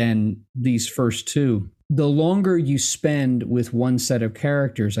than these first two. The longer you spend with one set of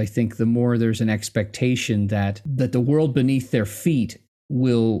characters, I think the more there's an expectation that the world beneath their feet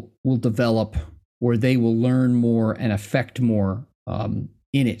will develop, or they will learn more and affect more in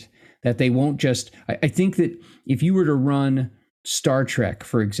it. That they won't just, I think that if you were to run Star Trek,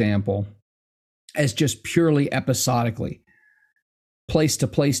 for example, as just purely episodically, place to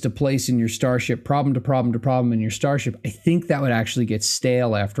place to place in your starship, problem to problem to problem in your starship, I think that would actually get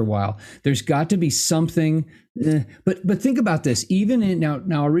stale after a while. There's got to be something, but think about this. Even in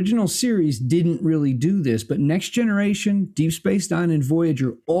now original series didn't really do this, but Next Generation, Deep Space Nine, and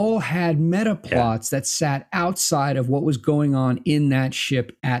Voyager all had meta plots that sat outside of what was going on in that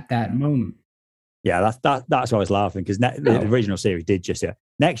ship at that moment. Yeah, that's why I was laughing, because the original series did just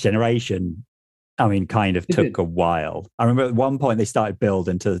Next Generation. I mean, kind of took a while. I remember at one point they started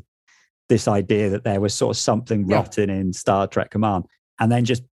building to this idea that there was sort of something rotten in Star Trek Command, and then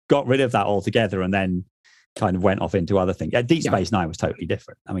just got rid of that altogether, and then kind of went off into other things. Yeah, Deep Space Nine was totally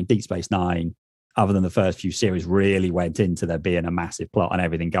different. I mean, Deep Space Nine, other than the first few series, really went into there being a massive plot and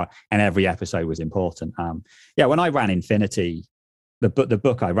everything going, and every episode was important. When I ran Infinity, the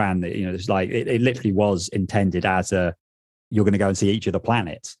book I ran, it's like it literally was intended as you're going to go and see each of the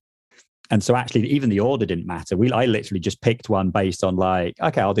planets. And so actually, even the order didn't matter. I literally just picked one based on like,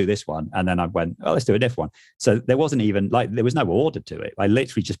 okay, I'll do this one. And then I went, oh, let's do a different one. So there wasn't even there was no order to it. I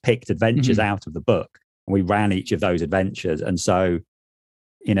literally just picked adventures out of the book, and we ran each of those adventures. And so,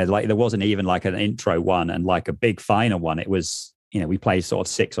 there wasn't even like an intro one and like a big final one. It was, we played sort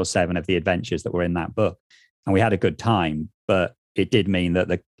of 6 or 7 of the adventures that were in that book, and we had a good time. But it did mean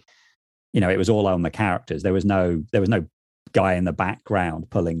that it was all on the characters. There was no guy in the background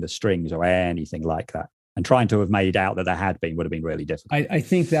pulling the strings or anything like that. And trying to have made out that there had been would have been really difficult. I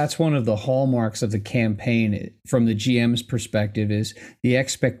think that's one of the hallmarks of the campaign from the GM's perspective, is the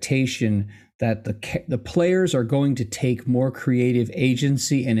expectation that the players are going to take more creative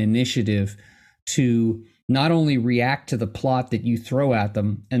agency and initiative to not only react to the plot that you throw at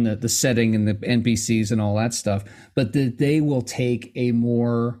them and the setting and the NPCs and all that stuff, but that they will take a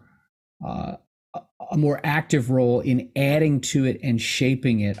more active role in adding to it and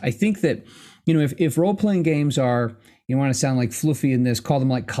shaping it. I think that, if role-playing games are, you want to sound like fluffy in this, call them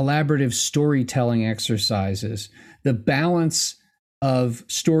like collaborative storytelling exercises, the balance of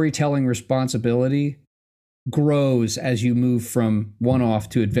storytelling responsibility grows as you move from one-off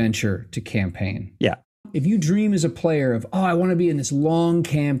to adventure to campaign. Yeah. If you dream as a player of, I want to be in this long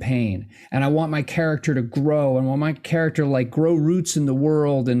campaign and I want my character to grow and want my character to like grow roots in the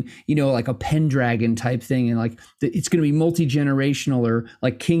world and, like a Pendragon type thing. And like it's going to be multi-generational, or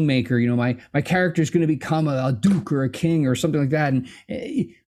like Kingmaker, my character is going to become a duke or a king or something like that. And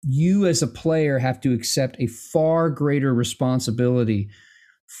you as a player have to accept a far greater responsibility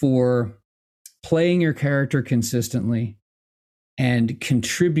for playing your character consistently and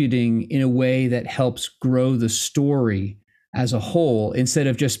contributing in a way that helps grow the story as a whole, instead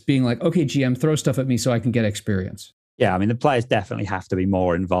of just being like, okay, GM, throw stuff at me so I can get experience. Yeah, I mean, the players definitely have to be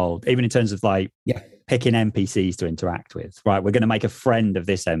more involved, even in terms of picking NPCs to interact with, right? We're going to make a friend of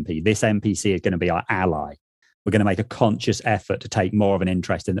this MP. This NPC is going to be our ally. We're going to make a conscious effort to take more of an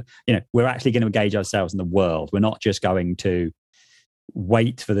interest in we're actually going to engage ourselves in the world. We're not just going to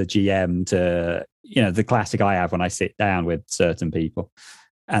wait for the GM to, the classic I have when I sit down with certain people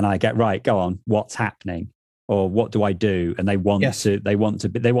and I get, right, go on, what's happening? Or what do I do? And they want to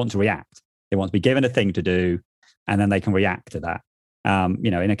react. They want to be given a thing to do, and then they can react to that.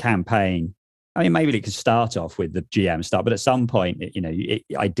 In a campaign, I mean, maybe it could start off with the GM stuff, but at some point,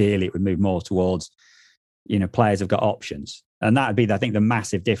 ideally it would move more towards, players have got options. And that would be, I think, the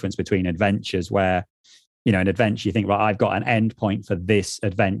massive difference between adventures where, an adventure, you think, right, I've got an end point for this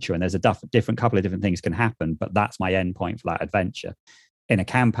adventure, and there's a different couple of different things can happen, but that's my end point for that adventure. In a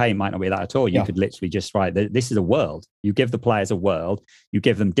campaign, might not be that at all. You could literally just write, this is a world. You give the players a world, you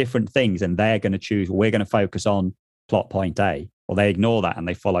give them different things, and they're going to choose, we're going to focus on plot point A, or they ignore that and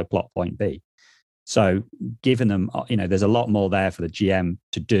they follow plot point B. So giving them, there's a lot more there for the GM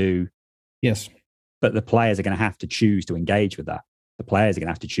to do. Yes. But the players are going to have to choose to engage with that. The players are going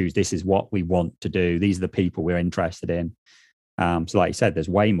to have to choose, this is what we want to do. These are the people we're interested in. So like you said, there's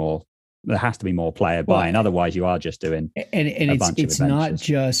way more. There has to be more player buy-in. Otherwise, you are just doing and it's not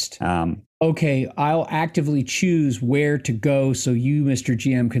just, okay, I'll actively choose where to go so you, Mr.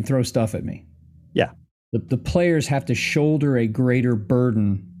 GM, can throw stuff at me. Yeah. The players have to shoulder a greater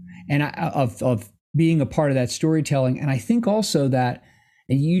burden and of being a part of that storytelling. And I think also that,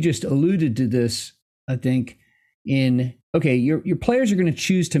 and you just alluded to this, I think, your players are going to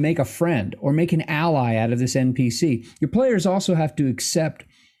choose to make a friend or make an ally out of this NPC. Your players also have to accept,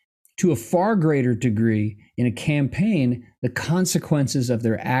 to a far greater degree in a campaign, the consequences of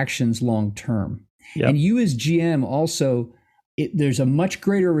their actions long term. Yep. And you as GM also, there's a much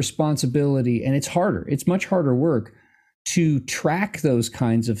greater responsibility, and it's harder. It's much harder work to track those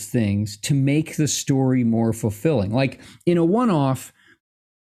kinds of things to make the story more fulfilling. Like in a one-off,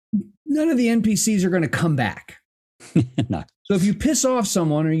 none of the NPCs are going to come back. No. So if you piss off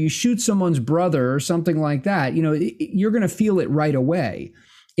someone or you shoot someone's brother or something like that, you're going to feel it right away.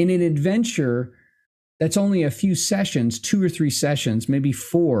 In an adventure that's only a few sessions, 2 or 3 sessions, maybe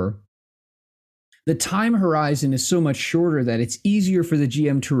 4, the time horizon is so much shorter that it's easier for the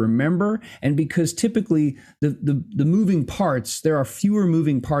GM to remember. And because typically the moving parts, there are fewer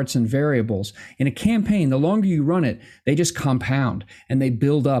moving parts and variables. In a campaign, the longer you run it, they just compound and they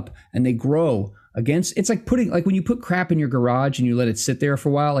build up and they grow against. It's like when you put crap in your garage and you let it sit there for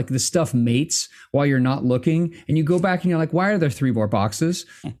a while, like the stuff mates while you're not looking, and you go back and you're like, why are there 3 more boxes?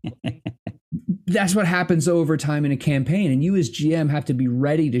 That's what happens over time in a campaign. And you as GM have to be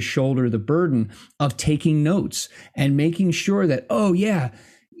ready to shoulder the burden of taking notes and making sure that, oh yeah,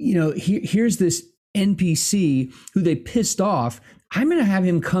 here's this NPC who they pissed off. I'm going to have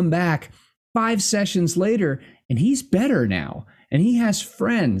him come back 5 sessions later and he's better now. And he has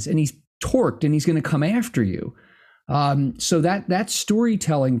friends and he's torqued and he's going to come after you. So that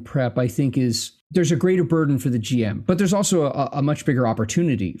storytelling prep, I think, there's a greater burden for the GM, but there's also a much bigger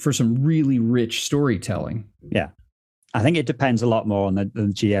opportunity for some really rich storytelling. Yeah. I think it depends a lot more on the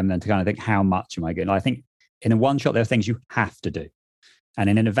GM than to kind of think, how much am I going? I think in a one shot, there are things you have to do. And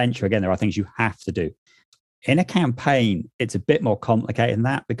in an adventure, again, there are things you have to do. In a campaign, it's a bit more complicated than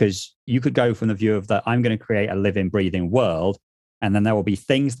that, because you could go from the view of that I'm going to create a living, breathing world. And then there will be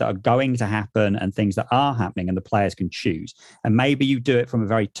things that are going to happen and things that are happening, and the players can choose. And maybe you do it from a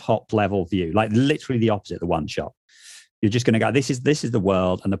very top level view, like literally the opposite, the one shot. You're just going to go, this is the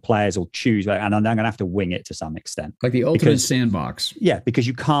world, and the players will choose, and I'm going to have to wing it to some extent. Like the ultimate sandbox. Yeah, because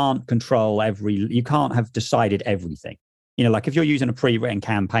you can't control you can't have decided everything. Like if you're using a pre-written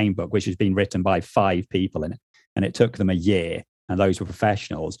campaign book, which has been written by 5 people in it, and it took them a year, and those were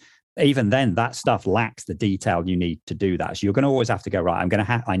professionals, even then, that stuff lacks the detail you need to do that. So you're going to always have to go, right,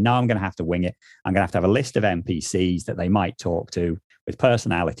 I know I'm going to have to wing it. I'm going to have a list of NPCs that they might talk to with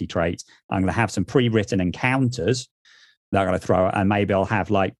personality traits. I'm going to have some pre-written encounters that I'm going to throw, and maybe I'll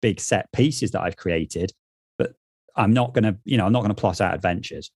have like big set pieces that I've created, but I'm not going to plot out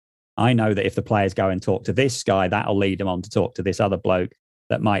adventures. I know that if the players go and talk to this guy, that'll lead them on to talk to this other bloke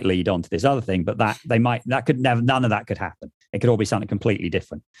that might lead on to this other thing, but none of that could happen. It could all be something completely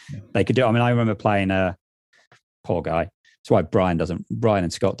different. Yeah. They could do. I remember playing poor guy. That's why Brian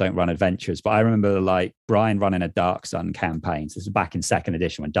and Scott don't run adventures. But I remember like Brian running a Dark Sun campaign. So this was back in 2nd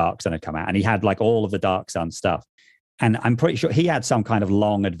edition when Dark Sun had come out, and he had like all of the Dark Sun stuff. And I'm pretty sure he had some kind of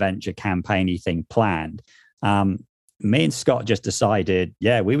long adventure campaign-y thing planned. Me and Scott just decided,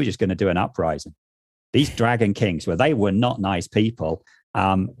 we were just going to do an uprising. These Dragon Kings, they were not nice people.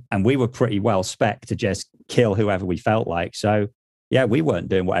 And we were pretty well spec'd to just kill whoever we felt like. So, we weren't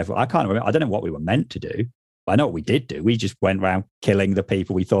doing whatever. I can't remember. I don't know what we were meant to do, but I know what we did do. We just went around killing the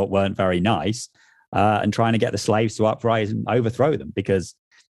people we thought weren't very nice and trying to get the slaves to uprise and overthrow them, because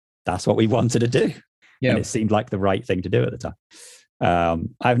that's what we wanted to do. Yeah. And it seemed like the right thing to do at the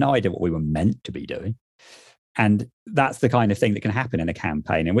time. I have no idea what we were meant to be doing. And that's the kind of thing that can happen in a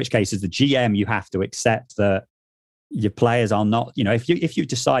campaign, in which case, as the GM, you have to accept that your players are not, if you've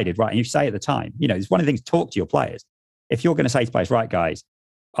decided, right, and you say at the time, it's one of the things, talk to your players. If you're going to say to players, right, guys,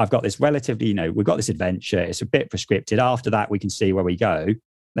 I've got this relatively, we've got this adventure, it's a bit prescripted. After that, we can see where we go.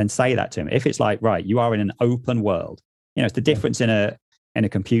 Then say that to them. If it's like, right, you are in an open world, it's the difference in a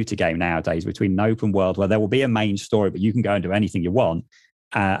computer game nowadays between an open world where there will be a main story, but you can go and do anything you want,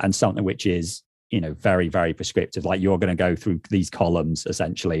 and something which is, very, very prescriptive. Like you're going to go through these columns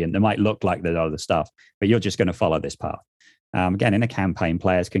essentially, and they might look like the other stuff, but you're just going to follow this path. Again, in a campaign,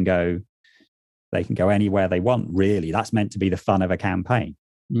 players can go anywhere they want, really. That's meant to be the fun of a campaign,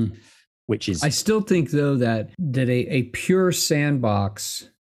 which is... I still think, though, that a pure sandbox,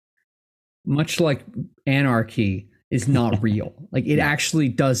 much like Anarchy, is not real. Like it actually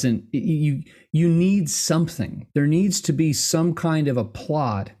doesn't... You need something. There needs to be some kind of a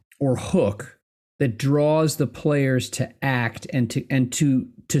plot or hook that draws the players to act and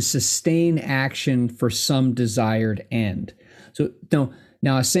to sustain action for some desired end. So no,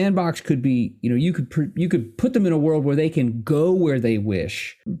 Now, a sandbox could be, you could put them in a world where they can go where they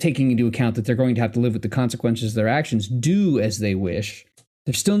wish, taking into account that they're going to have to live with the consequences of their actions, do as they wish.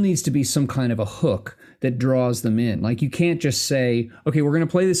 There still needs to be some kind of a hook that draws them in. Like, you can't just say, okay, we're going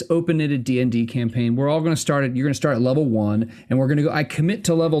to play this open-ended D&D campaign. We're all going to start you're going to start at level 1, and we're going to go, I commit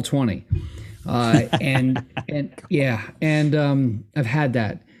to level 20. And I've had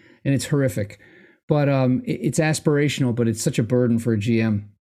that, and it's horrific. But it's aspirational, but it's such a burden for a GM.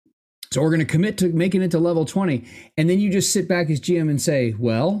 So we're going to commit to making it to level 20. And then you just sit back as GM and say,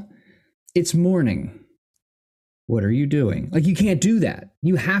 well, it's morning. What are you doing? Like, you can't do that.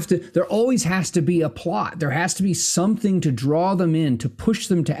 You have to, there always has to be a plot. There has to be something to draw them in, to push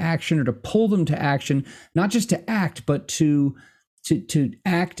them to action or to pull them to action, not just to act, but to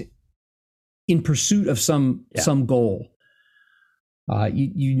act in pursuit of some goal.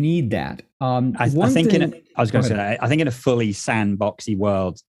 You need that. I think in a fully sandboxy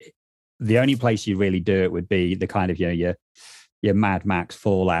world, the only place you really do it would be the kind of, your Mad Max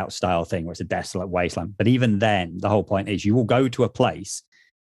Fallout style thing where it's a desolate wasteland. But even then, the whole point is you will go to a place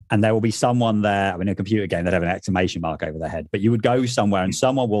and there will be someone there. I mean, in a computer game, they'd have an exclamation mark over their head, but you would go somewhere and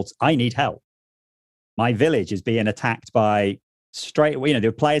someone will, I need help. My village is being attacked by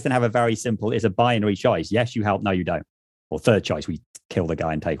the players then have a very simple, it's a binary choice. Yes, you help. No, you don't. Or third choice, we kill the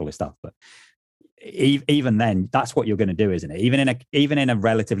guy and take all his stuff. But even then, that's what you're going to do, isn't it? Even in a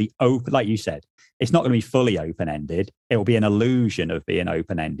relatively open, like you said, it's not going to be fully open-ended. It will be an illusion of being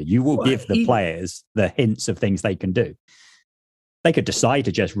open-ended. You will give the players the hints of things they can do. They could decide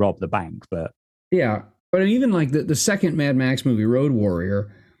to just rob the bank, but yeah. But even like the second Mad Max movie, Road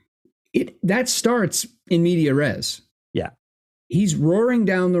Warrior, that starts in media res. Yeah, he's roaring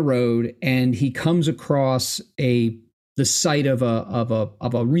down the road and he comes across the site of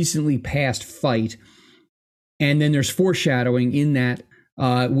a recently past fight, and then there's foreshadowing in that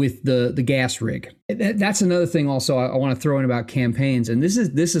with the gas rig. That's another thing. Also, I want to throw in about campaigns, and this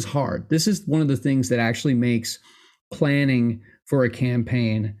is hard. This is one of the things that actually makes planning for a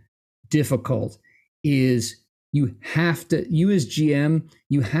campaign difficult. Is you as GM,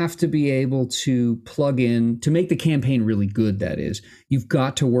 you have to be able to plug in to make the campaign really good. That is, you've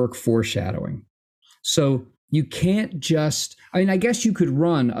got to work foreshadowing. So you can't just, I guess you could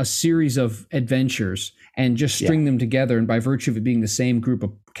run a series of adventures and just string them together, and by virtue of it being the same group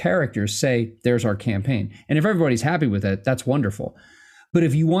of characters, say, there's our campaign. And if everybody's happy with it, that's wonderful. But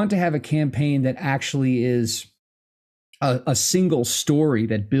if you want to have a campaign that actually is a single story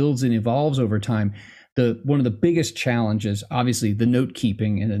that builds and evolves over time, one of the biggest challenges, obviously, the note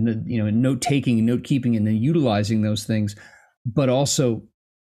keeping and note taking and note keeping and then utilizing those things, but also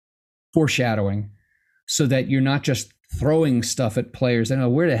foreshadowing, so that you're not just throwing stuff at players. I know,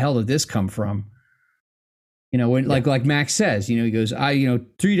 where the hell did this come from? Like Max says, he goes, 3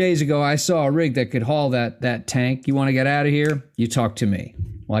 days ago I saw a rig that could haul that tank. You want to get out of here? You talk to me.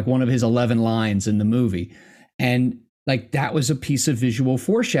 Like one of his 11 lines in the movie. And like, that was a piece of visual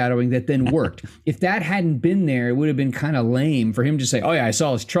foreshadowing that then worked. If that hadn't been there, it would have been kind of lame for him to say, oh yeah, I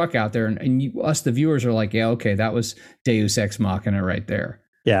saw his truck out there. And us, the viewers, are like, yeah, okay, that was Deus Ex Machina right there.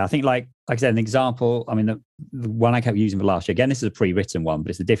 Yeah, I think like I said, an example, I mean, the one I kept using for last year, again, this is a pre-written one, but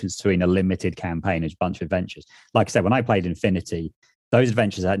it's the difference between a limited campaign and a bunch of adventures. Like I said, when I played Infinity, those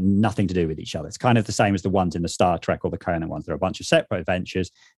adventures had nothing to do with each other. It's kind of the same as the ones in the Star Trek or the Conan ones. They're a bunch of separate adventures.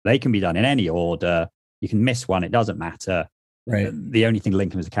 They can be done in any order. You can miss one. It doesn't matter. Right. The only thing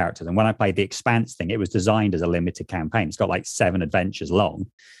linking was the characters. And when I played the Expanse thing, it was designed as a limited campaign. It's got like 7 adventures long.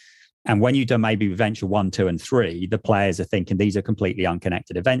 And when you've done maybe adventure 1, 2, and 3, the players are thinking these are completely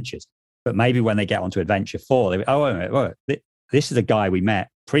unconnected adventures. But maybe when they get onto adventure 4, they go, oh, wait a minute, this is a guy we met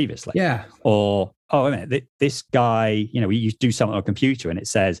previously. Yeah. Or, oh, wait a minute, this guy, you do something on a computer and it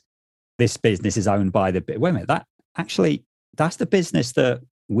says this business is owned by wait a minute, that's the business that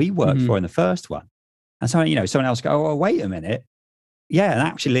we worked for in the first one. And so, someone else go, oh, wait a minute. Yeah, and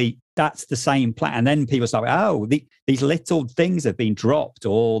actually that's the same plan. And then people start, these little things have been dropped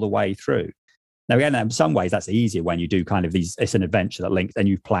all the way through. Now, again, in some ways, that's easier when you do kind of it's an adventure that links and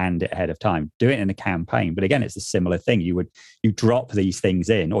you've planned it ahead of time. Do it in a campaign. But again, it's a similar thing. You drop these things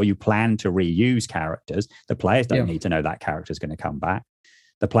in, or you plan to reuse characters. The players don't need to know that character is going to come back.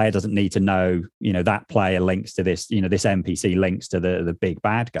 The player doesn't need to know, that player links to this, this NPC links to the big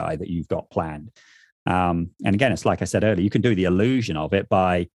bad guy that you've got planned. And again, it's like I said earlier, you can do the illusion of it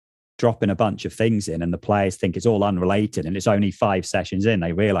by dropping a bunch of things in, and the players think it's all unrelated, and it's only 5 sessions in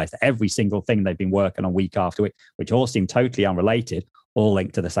they realize that every single thing they've been working on week after week, which all seem totally unrelated, all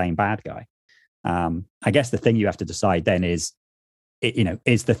linked to the same bad guy. I guess the thing you have to decide then is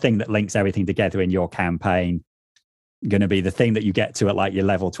the thing that links everything together in your campaign going to be the thing that you get to at like your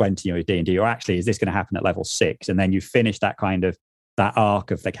level 20 or D&D, or actually is this going to happen at level 6? And then you finish that kind of that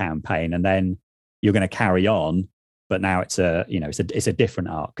arc of the campaign, and then you're going to carry on, but now it's a different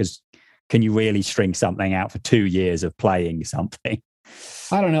arc. Because can you really string something out for 2 years of playing something?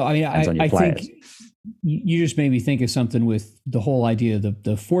 I don't know. I mean, I think you just made me think of something with the whole idea of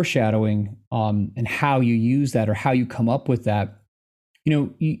the foreshadowing, and how you use that or how you come up with that.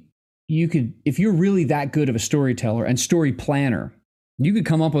 You could, if you're really that good of a storyteller and story planner, you could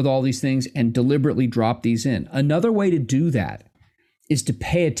come up with all these things and deliberately drop these in. Another way to do that is to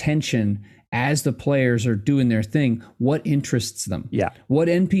pay attention as the players are doing their thing. What interests them? Yeah. What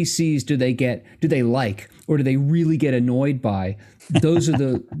NPCs do they like, or do they really get annoyed by? Those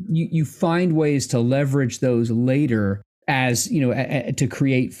are you find ways to leverage those later as, to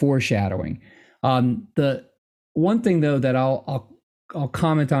create foreshadowing. The one thing though that I'll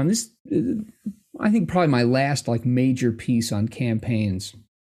comment on this, I think probably my last like major piece on campaigns,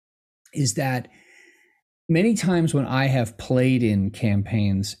 is that many times when I have played in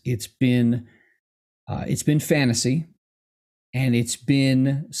campaigns, it's been fantasy, and it's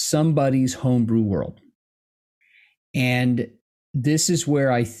been somebody's homebrew world. And this is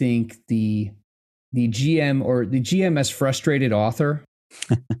where I think the GM or the GM as frustrated author,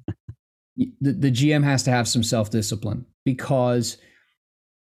 the GM has to have some self-discipline, because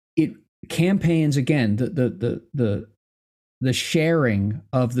campaigns, again, the sharing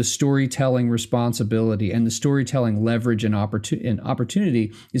of the storytelling responsibility and the storytelling leverage and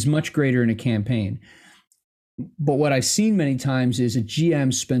opportunity is much greater in a campaign. But what I've seen many times is a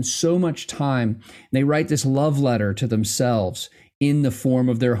GM spends so much time, they write this love letter to themselves in the form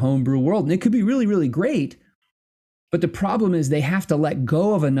of their homebrew world. And it could be really, really great. But the problem is they have to let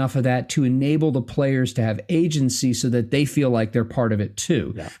go of enough of that to enable the players to have agency so that they feel like they're part of it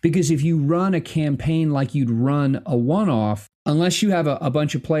too. Yeah. Because if you run a campaign like you'd run a one-off, unless you have a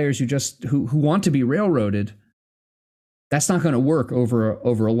bunch of players who want to be railroaded, that's not going to work over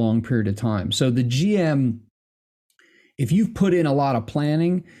a long period of time. So the GM, if you've put in a lot of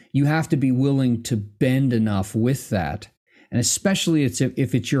planning, you have to be willing to bend enough with that. And especially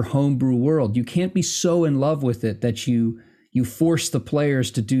if it's your homebrew world, you can't be so in love with it that you force the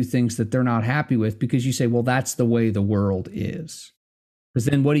players to do things that they're not happy with, because you say, well, that's the way the world is. Because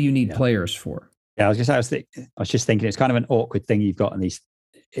then what do you need players for? Yeah, I was just thinking it's kind of an awkward thing you've got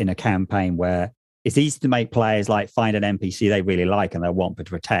in a campaign where it's easy to make players like find an NPC they really like and they want to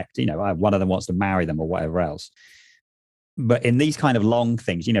protect. One of them wants to marry them or whatever else. But in these kind of long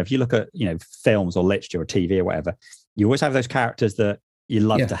things, if you look at films or literature or TV or whatever, you always have those characters that you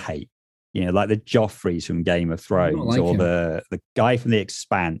love to hate. Like the Joffreys from Game of Thrones, or the guy from The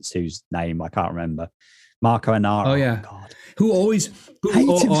Expanse whose name I can't remember, Marco Inara. Oh yeah, God.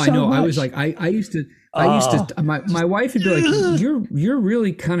 I know. Much. I was like, I used to. My wife would be like, "You're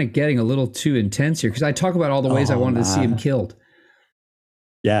really kind of getting a little too intense here," because I talk about all the ways I wanted to see him killed.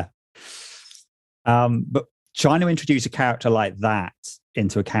 Yeah, but trying to introduce a character like that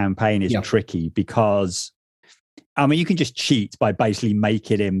into a campaign is tricky, because you can just cheat by basically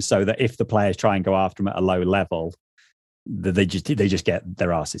making him so that if the players try and go after him at a low level, they just get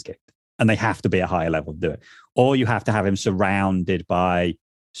their asses kicked, and they have to be a higher level to do it. Or you have to have him surrounded by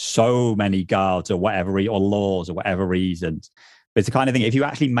so many guards or whatever, or laws or whatever reasons. But it's the kind of thing, if you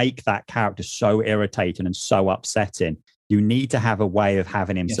actually make that character so irritating and so upsetting, you need to have a way of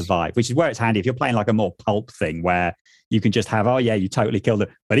having him survive, which is where it's handy if you're playing like a more pulp thing where you can just have, you totally killed him,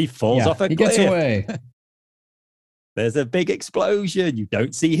 but he falls off a cliff. He gets away. There's a big explosion. You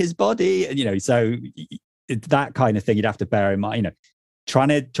don't see his body. And, so that kind of thing you'd have to bear in mind. Trying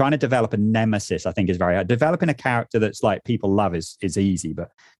to develop a nemesis, I think, is very hard. Developing a character that's like people love is easy,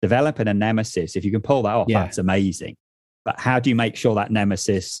 but developing a nemesis, if you can pull that off, that's amazing. But how do you make sure that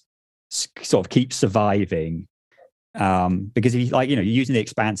nemesis sort of keeps surviving? Because if you're using The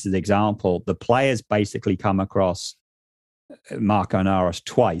Expanse as an example, the players basically come across Marco Inaros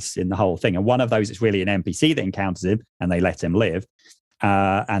twice in the whole thing, and one of those is really an NPC that encounters him and they let him live,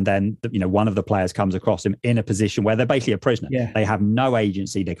 and then one of the players comes across him in a position where they're basically a prisoner. They have no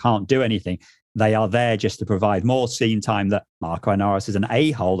agency, they can't do anything, they are there just to provide more scene time that Marco Inaros is an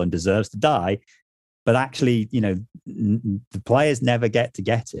a-hole and deserves to die, but actually the players never get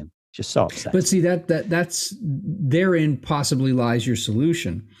him. Just so upset. But see, that's therein possibly lies your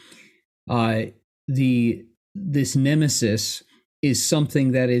solution. This nemesis is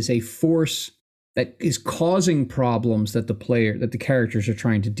something that is a force that is causing problems that the characters are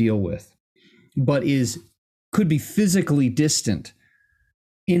trying to deal with, but could be physically distant,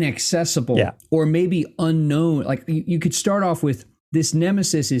 inaccessible, or maybe unknown. Like you could start off with this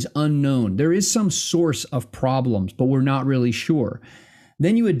nemesis is unknown. There is some source of problems, but we're not really sure.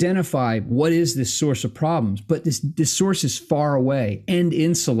 Then you identify what is this source of problems, but this source is far away and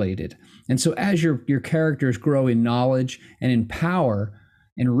insulated. And so as your characters grow in knowledge and in power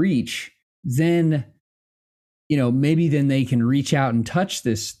and reach, then maybe then they can reach out and touch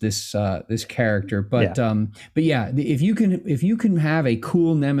this character. But yeah, if you can have a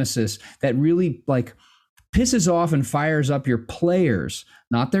cool nemesis that really like pisses off and fires up your players,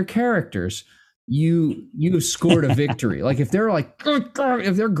 not their characters, you have scored a victory. Like if they're like,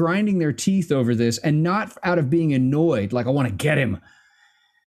 if they're grinding their teeth over this and not out of being annoyed, like I want to get him,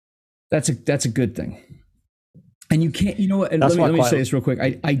 that's a good thing. And you can't, and let me say this real quick.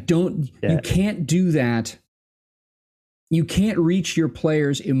 You can't do that. You can't reach your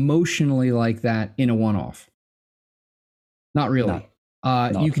players emotionally like that in a one-off. Not really.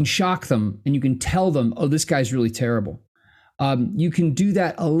 No. You can shock them and you can tell them, oh, this guy's really terrible. You can do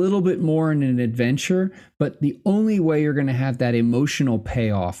that a little bit more in an adventure, but the only way you're going to have that emotional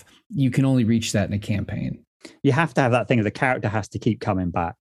payoff, you can only reach that in a campaign. You have to have that thing of the character has to keep coming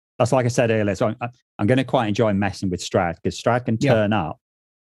back. That's like I said earlier. So I'm going to quite enjoy messing with Strahd because Strahd can turn up,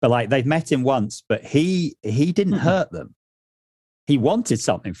 but like they've met him once, but he didn't hurt them. He wanted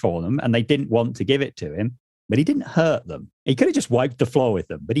something for them and they didn't want to give it to him, but he didn't hurt them. He could have just wiped the floor with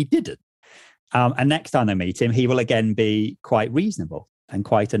them, but he didn't. And next time they meet him, he will again be quite reasonable and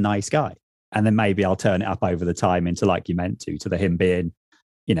quite a nice guy. And then maybe I'll turn it up over the time into like you meant to the him being,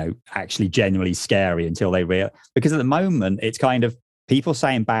 actually genuinely scary until they realize. Because at the moment, it's kind of people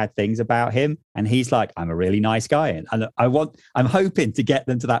saying bad things about him. And he's like, I'm a really nice guy. And I'm hoping to get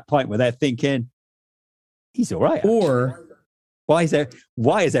them to that point where they're thinking, he's all right. Actually. Or why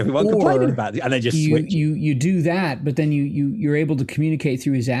is everyone complaining about it? And they just switch. You do that, but then you're able to communicate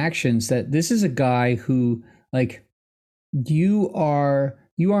through his actions that this is a guy who like you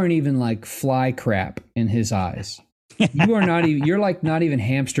aren't even like fly crap in his eyes. You are not even, you're like not even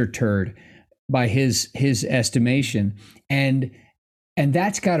hamster turd by his estimation. And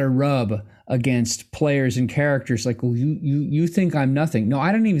that's got to rub against players and characters like, well, you think I'm nothing. No,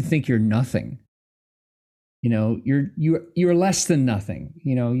 I don't even think you're nothing. You're less than nothing.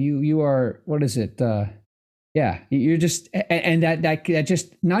 You are, what is it? You're just, and that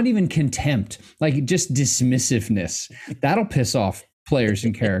just not even contempt, like just dismissiveness. That'll piss off players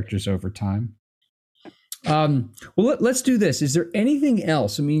and characters over time. Well, let's do this. Is there anything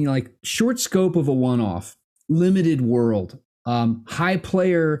else? I mean, like short scope of a one-off, limited world, high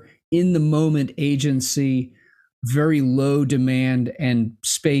player in the moment agency, very low demand and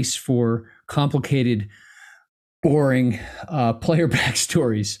space for complicated, boring player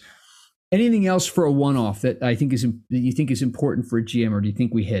backstories. Anything else for a one-off that that you think is important for a GM, or do you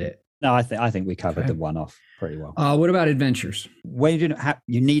think we hit it? No, I think we covered the one-off pretty well. What about adventures? When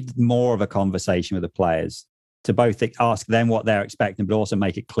you need more of a conversation with the players to both ask them what they're expecting, but also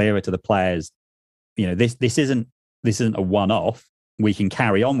make it clearer to the players. This isn't a one-off. We can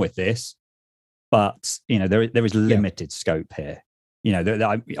carry on with this, but there is limited scope here.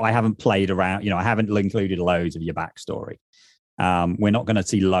 I haven't played around. I haven't included loads of your backstory. We're not going to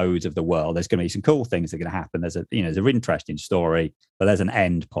see loads of the world. There's going to be some cool things that are going to happen. There's an interesting story, but there's an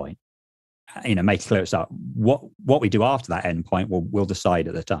end point. Make it clear. So what we do after that end point, we'll decide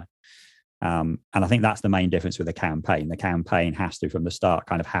at the time. And I think that's the main difference with the campaign. The campaign has to, from the start,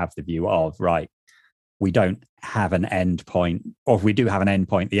 kind of have the view of, right, we don't have an end point, or if we do have an end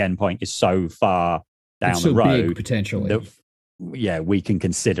point, the end point is so far down the road, big, potentially. That, we can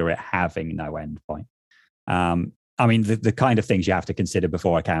consider it having no end point. I mean, the kind of things you have to consider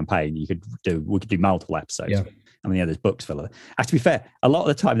before a campaign, we could do multiple episodes. Yeah. I mean, there's books full of it. To be fair, a lot of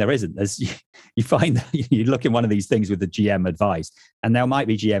the time there isn't. You find that you look in one of these things with the GM advice, and there might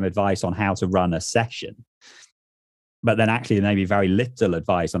be GM advice on how to run a session, but then actually there may be very little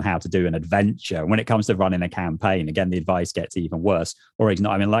advice on how to do an adventure. When it comes to running a campaign, again, the advice gets even worse. Or it's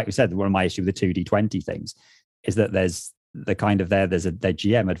not. I mean, like we said, one of my issues with the 2D20 things is that there's the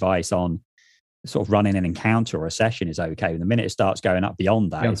GM advice on sort of running an encounter or a session is okay. And the minute it starts going up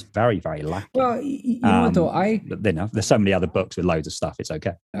beyond that, it's very, very lacking. Well, you know what though, there's so many other books with loads of stuff. It's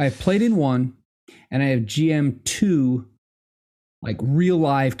okay. I've played in one, and I have GM 2, like real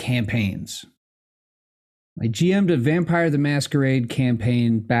live campaigns. I GM'd a Vampire the Masquerade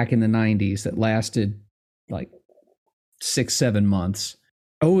campaign back in the 90s that lasted like 6-7 months.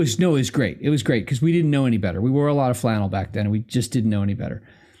 It was great. It was great because we didn't know any better. We wore a lot of flannel back then, and we just didn't know any better.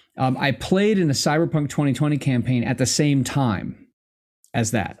 I played in a Cyberpunk 2020 campaign at the same time as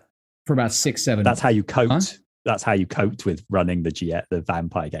that for about 6-7 months. That's how you coped? Huh? that's how you coped with running the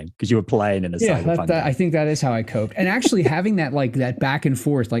vampire game, because you were playing in a cyberpunk game. I think that is how I coped. And actually having that like that back and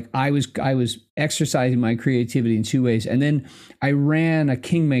forth, like I was exercising my creativity in two ways. And then I ran a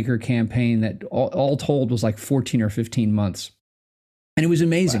Kingmaker campaign that all told was like 14 or 15 months. And it was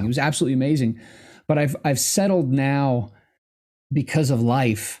amazing. Wow. It was absolutely amazing. But I've settled now because of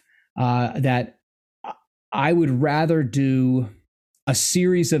life that I would rather do a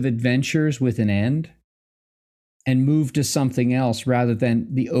series of adventures with an end and move to something else rather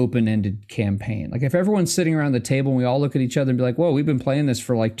than the open-ended campaign. Like if everyone's sitting around the table and we all look at each other and be like, whoa, we've been playing this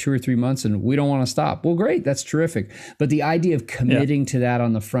for like 2 or 3 months and we don't want to stop. Well, great. That's terrific. But the idea of committing to that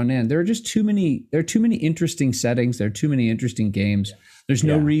on the front end, there are too many interesting settings. There are too many interesting games. There's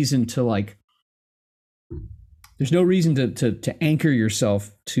no reason to like, there's no reason to anchor yourself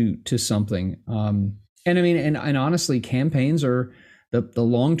to something. And I mean, and honestly, campaigns are the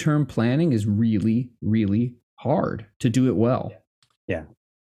long-term planning is really, really hard to do it well. Yeah.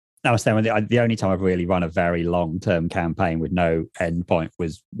 I was saying the only time I've really run a very long-term campaign with no end point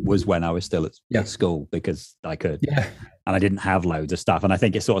was when I was still at school, because I could, and I didn't have loads of stuff. And I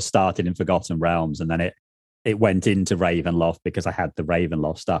think it sort of started in Forgotten Realms, and then it went into Ravenloft because I had the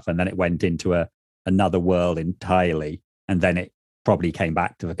Ravenloft stuff, and then it went into another world entirely, and then it probably came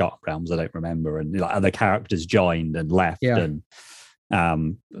back to Forgotten Realms. I don't remember, and like other characters joined and left, and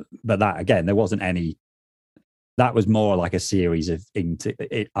but that again, there wasn't any. That was more like a series of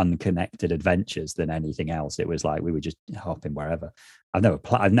unconnected adventures than anything else. It was like we were just hopping wherever.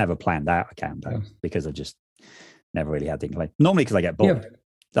 I've never planned out a campaign because I just never really had the inclination. Normally because I get bored.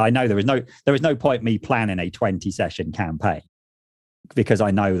 I know there is no point me planning a 20-session campaign, because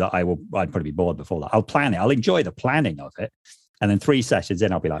I know that I'd probably be bored before that. I'll plan it. I'll enjoy the planning of it. And then 3 sessions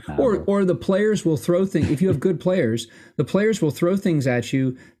in, I'll be like, nah. Or the players will throw things. If you have good players, the players will throw things at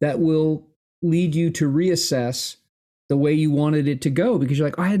you that will lead you to reassess the way you wanted it to go, because you're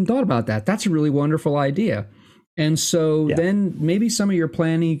like, oh, I hadn't thought about that. That's a really wonderful idea. And so then maybe some of your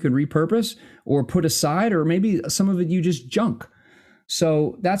planning you could repurpose or put aside, or maybe some of it you just junk.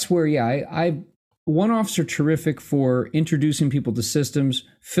 So that's where, one-offs are terrific for introducing people to systems,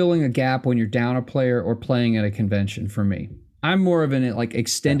 filling a gap when you're down a player, or playing at a convention for me. I'm more of an like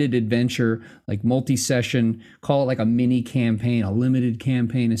extended adventure, like multi-session, call it like a mini campaign, a limited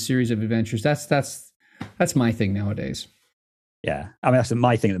campaign, a series of adventures. That's my thing nowadays. Yeah. I mean, that's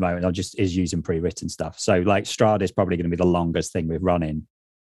my thing at the moment. Is using pre-written stuff. So like Strahd is probably going to be the longest thing we've run in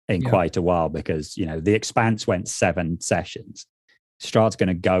quite a while, because, The Expanse went 7 sessions. Strahd's going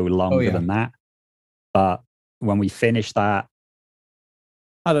to go longer than that. But when we finish that,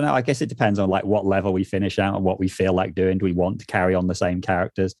 I don't know. I guess it depends on like what level we finish out and what we feel like doing. Do we want to carry on the same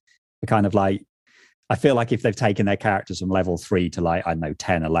characters? We're kind of like, I feel like if they've taken their characters from level 3 to like, I don't know,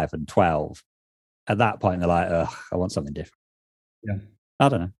 10, 11, 12, at that point they're like, ugh, I want something different. Yeah. I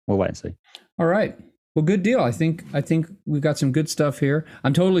don't know. We'll wait and see. All right. Well, good deal. I think we've got some good stuff here.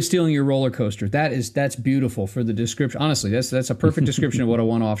 I'm totally stealing your roller coaster. That's beautiful for the description. Honestly, that's a perfect description of what a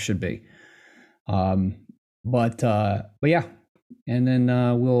one-off should be. But yeah. And then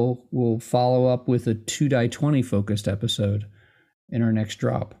we'll follow up with a 2die20 focused episode in our next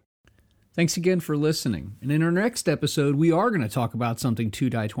drop. Thanks again for listening. And in our next episode, we are going to talk about something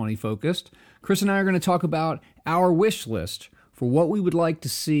 2die20 focused. Chris and I are going to talk about our wish list for what we would like to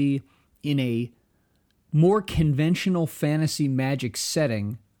see in a more conventional fantasy magic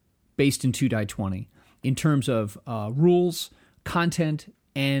setting based in 2die20 in terms of rules, content,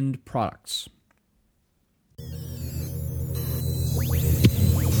 and products.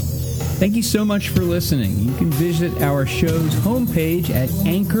 Thank you so much for listening. You can visit our show's homepage at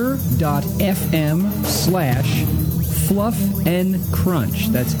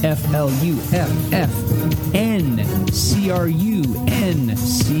anchor.fm/fluffncrunch. That's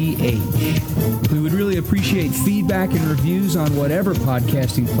FLUFFNCRUNCH. We would really appreciate feedback and reviews on whatever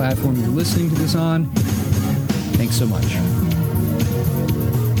podcasting platform you're listening to this on. Thanks so much.